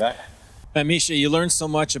back-to-back. Misha, you learned so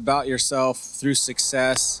much about yourself through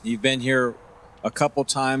success. You've been here a couple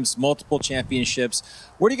times, multiple championships.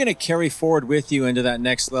 What are you going to carry forward with you into that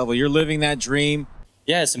next level? You're living that dream.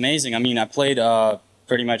 Yeah, it's amazing. I mean, I played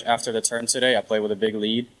pretty much after the turn today. I played with a big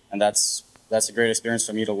lead, and that's a great experience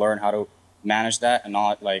for me to learn how to manage that and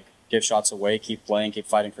not like give shots away, keep playing, keep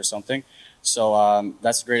fighting for something. So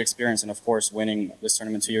that's a great experience, and of course, winning this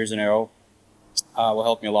tournament 2 years in a row will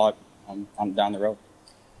help me a lot down the road.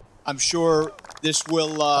 I'm sure this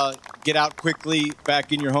will get out quickly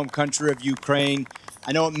back in your home country of Ukraine.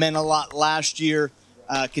 I know it meant a lot last year.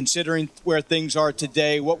 Considering where things are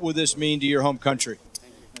today, what will this mean to your home country?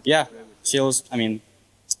 Yeah,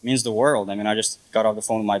 means the world. I mean, I just got off the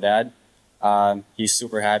phone with my dad. He's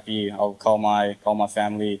super happy. I'll call my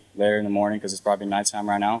family later in the morning because it's probably nighttime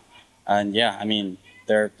right now. And yeah, I mean,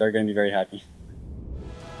 they're going to be very happy.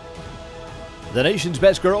 The nation's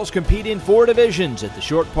best girls compete in 4 divisions at the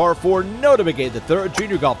short par 4 Notah Begay III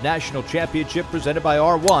Junior Golf National Championship presented by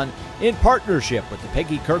R1 in partnership with the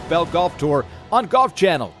Peggy Kirkbell Golf Tour on Golf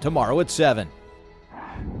Channel tomorrow at 7.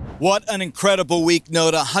 What an incredible week,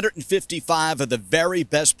 Notah. 155 of the very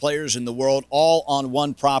best players in the world, all on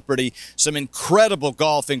one property. Some incredible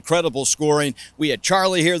golf, incredible scoring. We had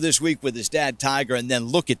Charlie here this week with his dad, Tiger, and then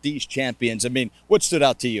look at these champions. I mean, what stood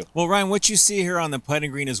out to you? Well, Ryan, what you see here on the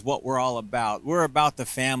putting green is what we're all about. We're about the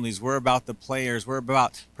families. We're about the players. We're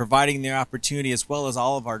about providing the opportunity, as well as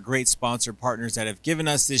all of our great sponsor partners that have given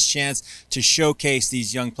us this chance to showcase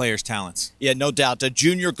these young players' talents. Yeah, no doubt. A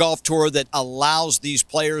junior golf tour that allows these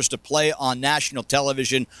players to play on national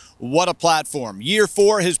television. What a platform. Year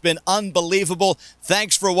 4 has been unbelievable.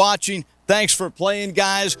 Thanks for watching. Thanks for playing,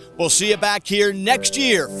 guys. We'll see you back here next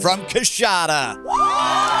year from Coshada.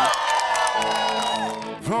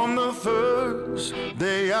 From the first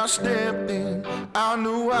day I stepped in, I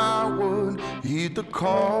knew I would heed the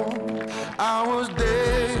call. I was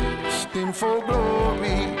destined for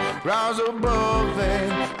glory, rise above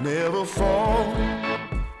and never fall.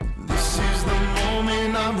 This is the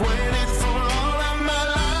moment I've waited for all of my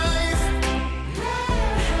life.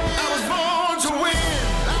 I was born to win.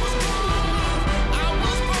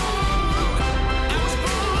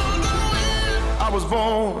 I was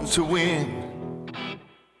born to win.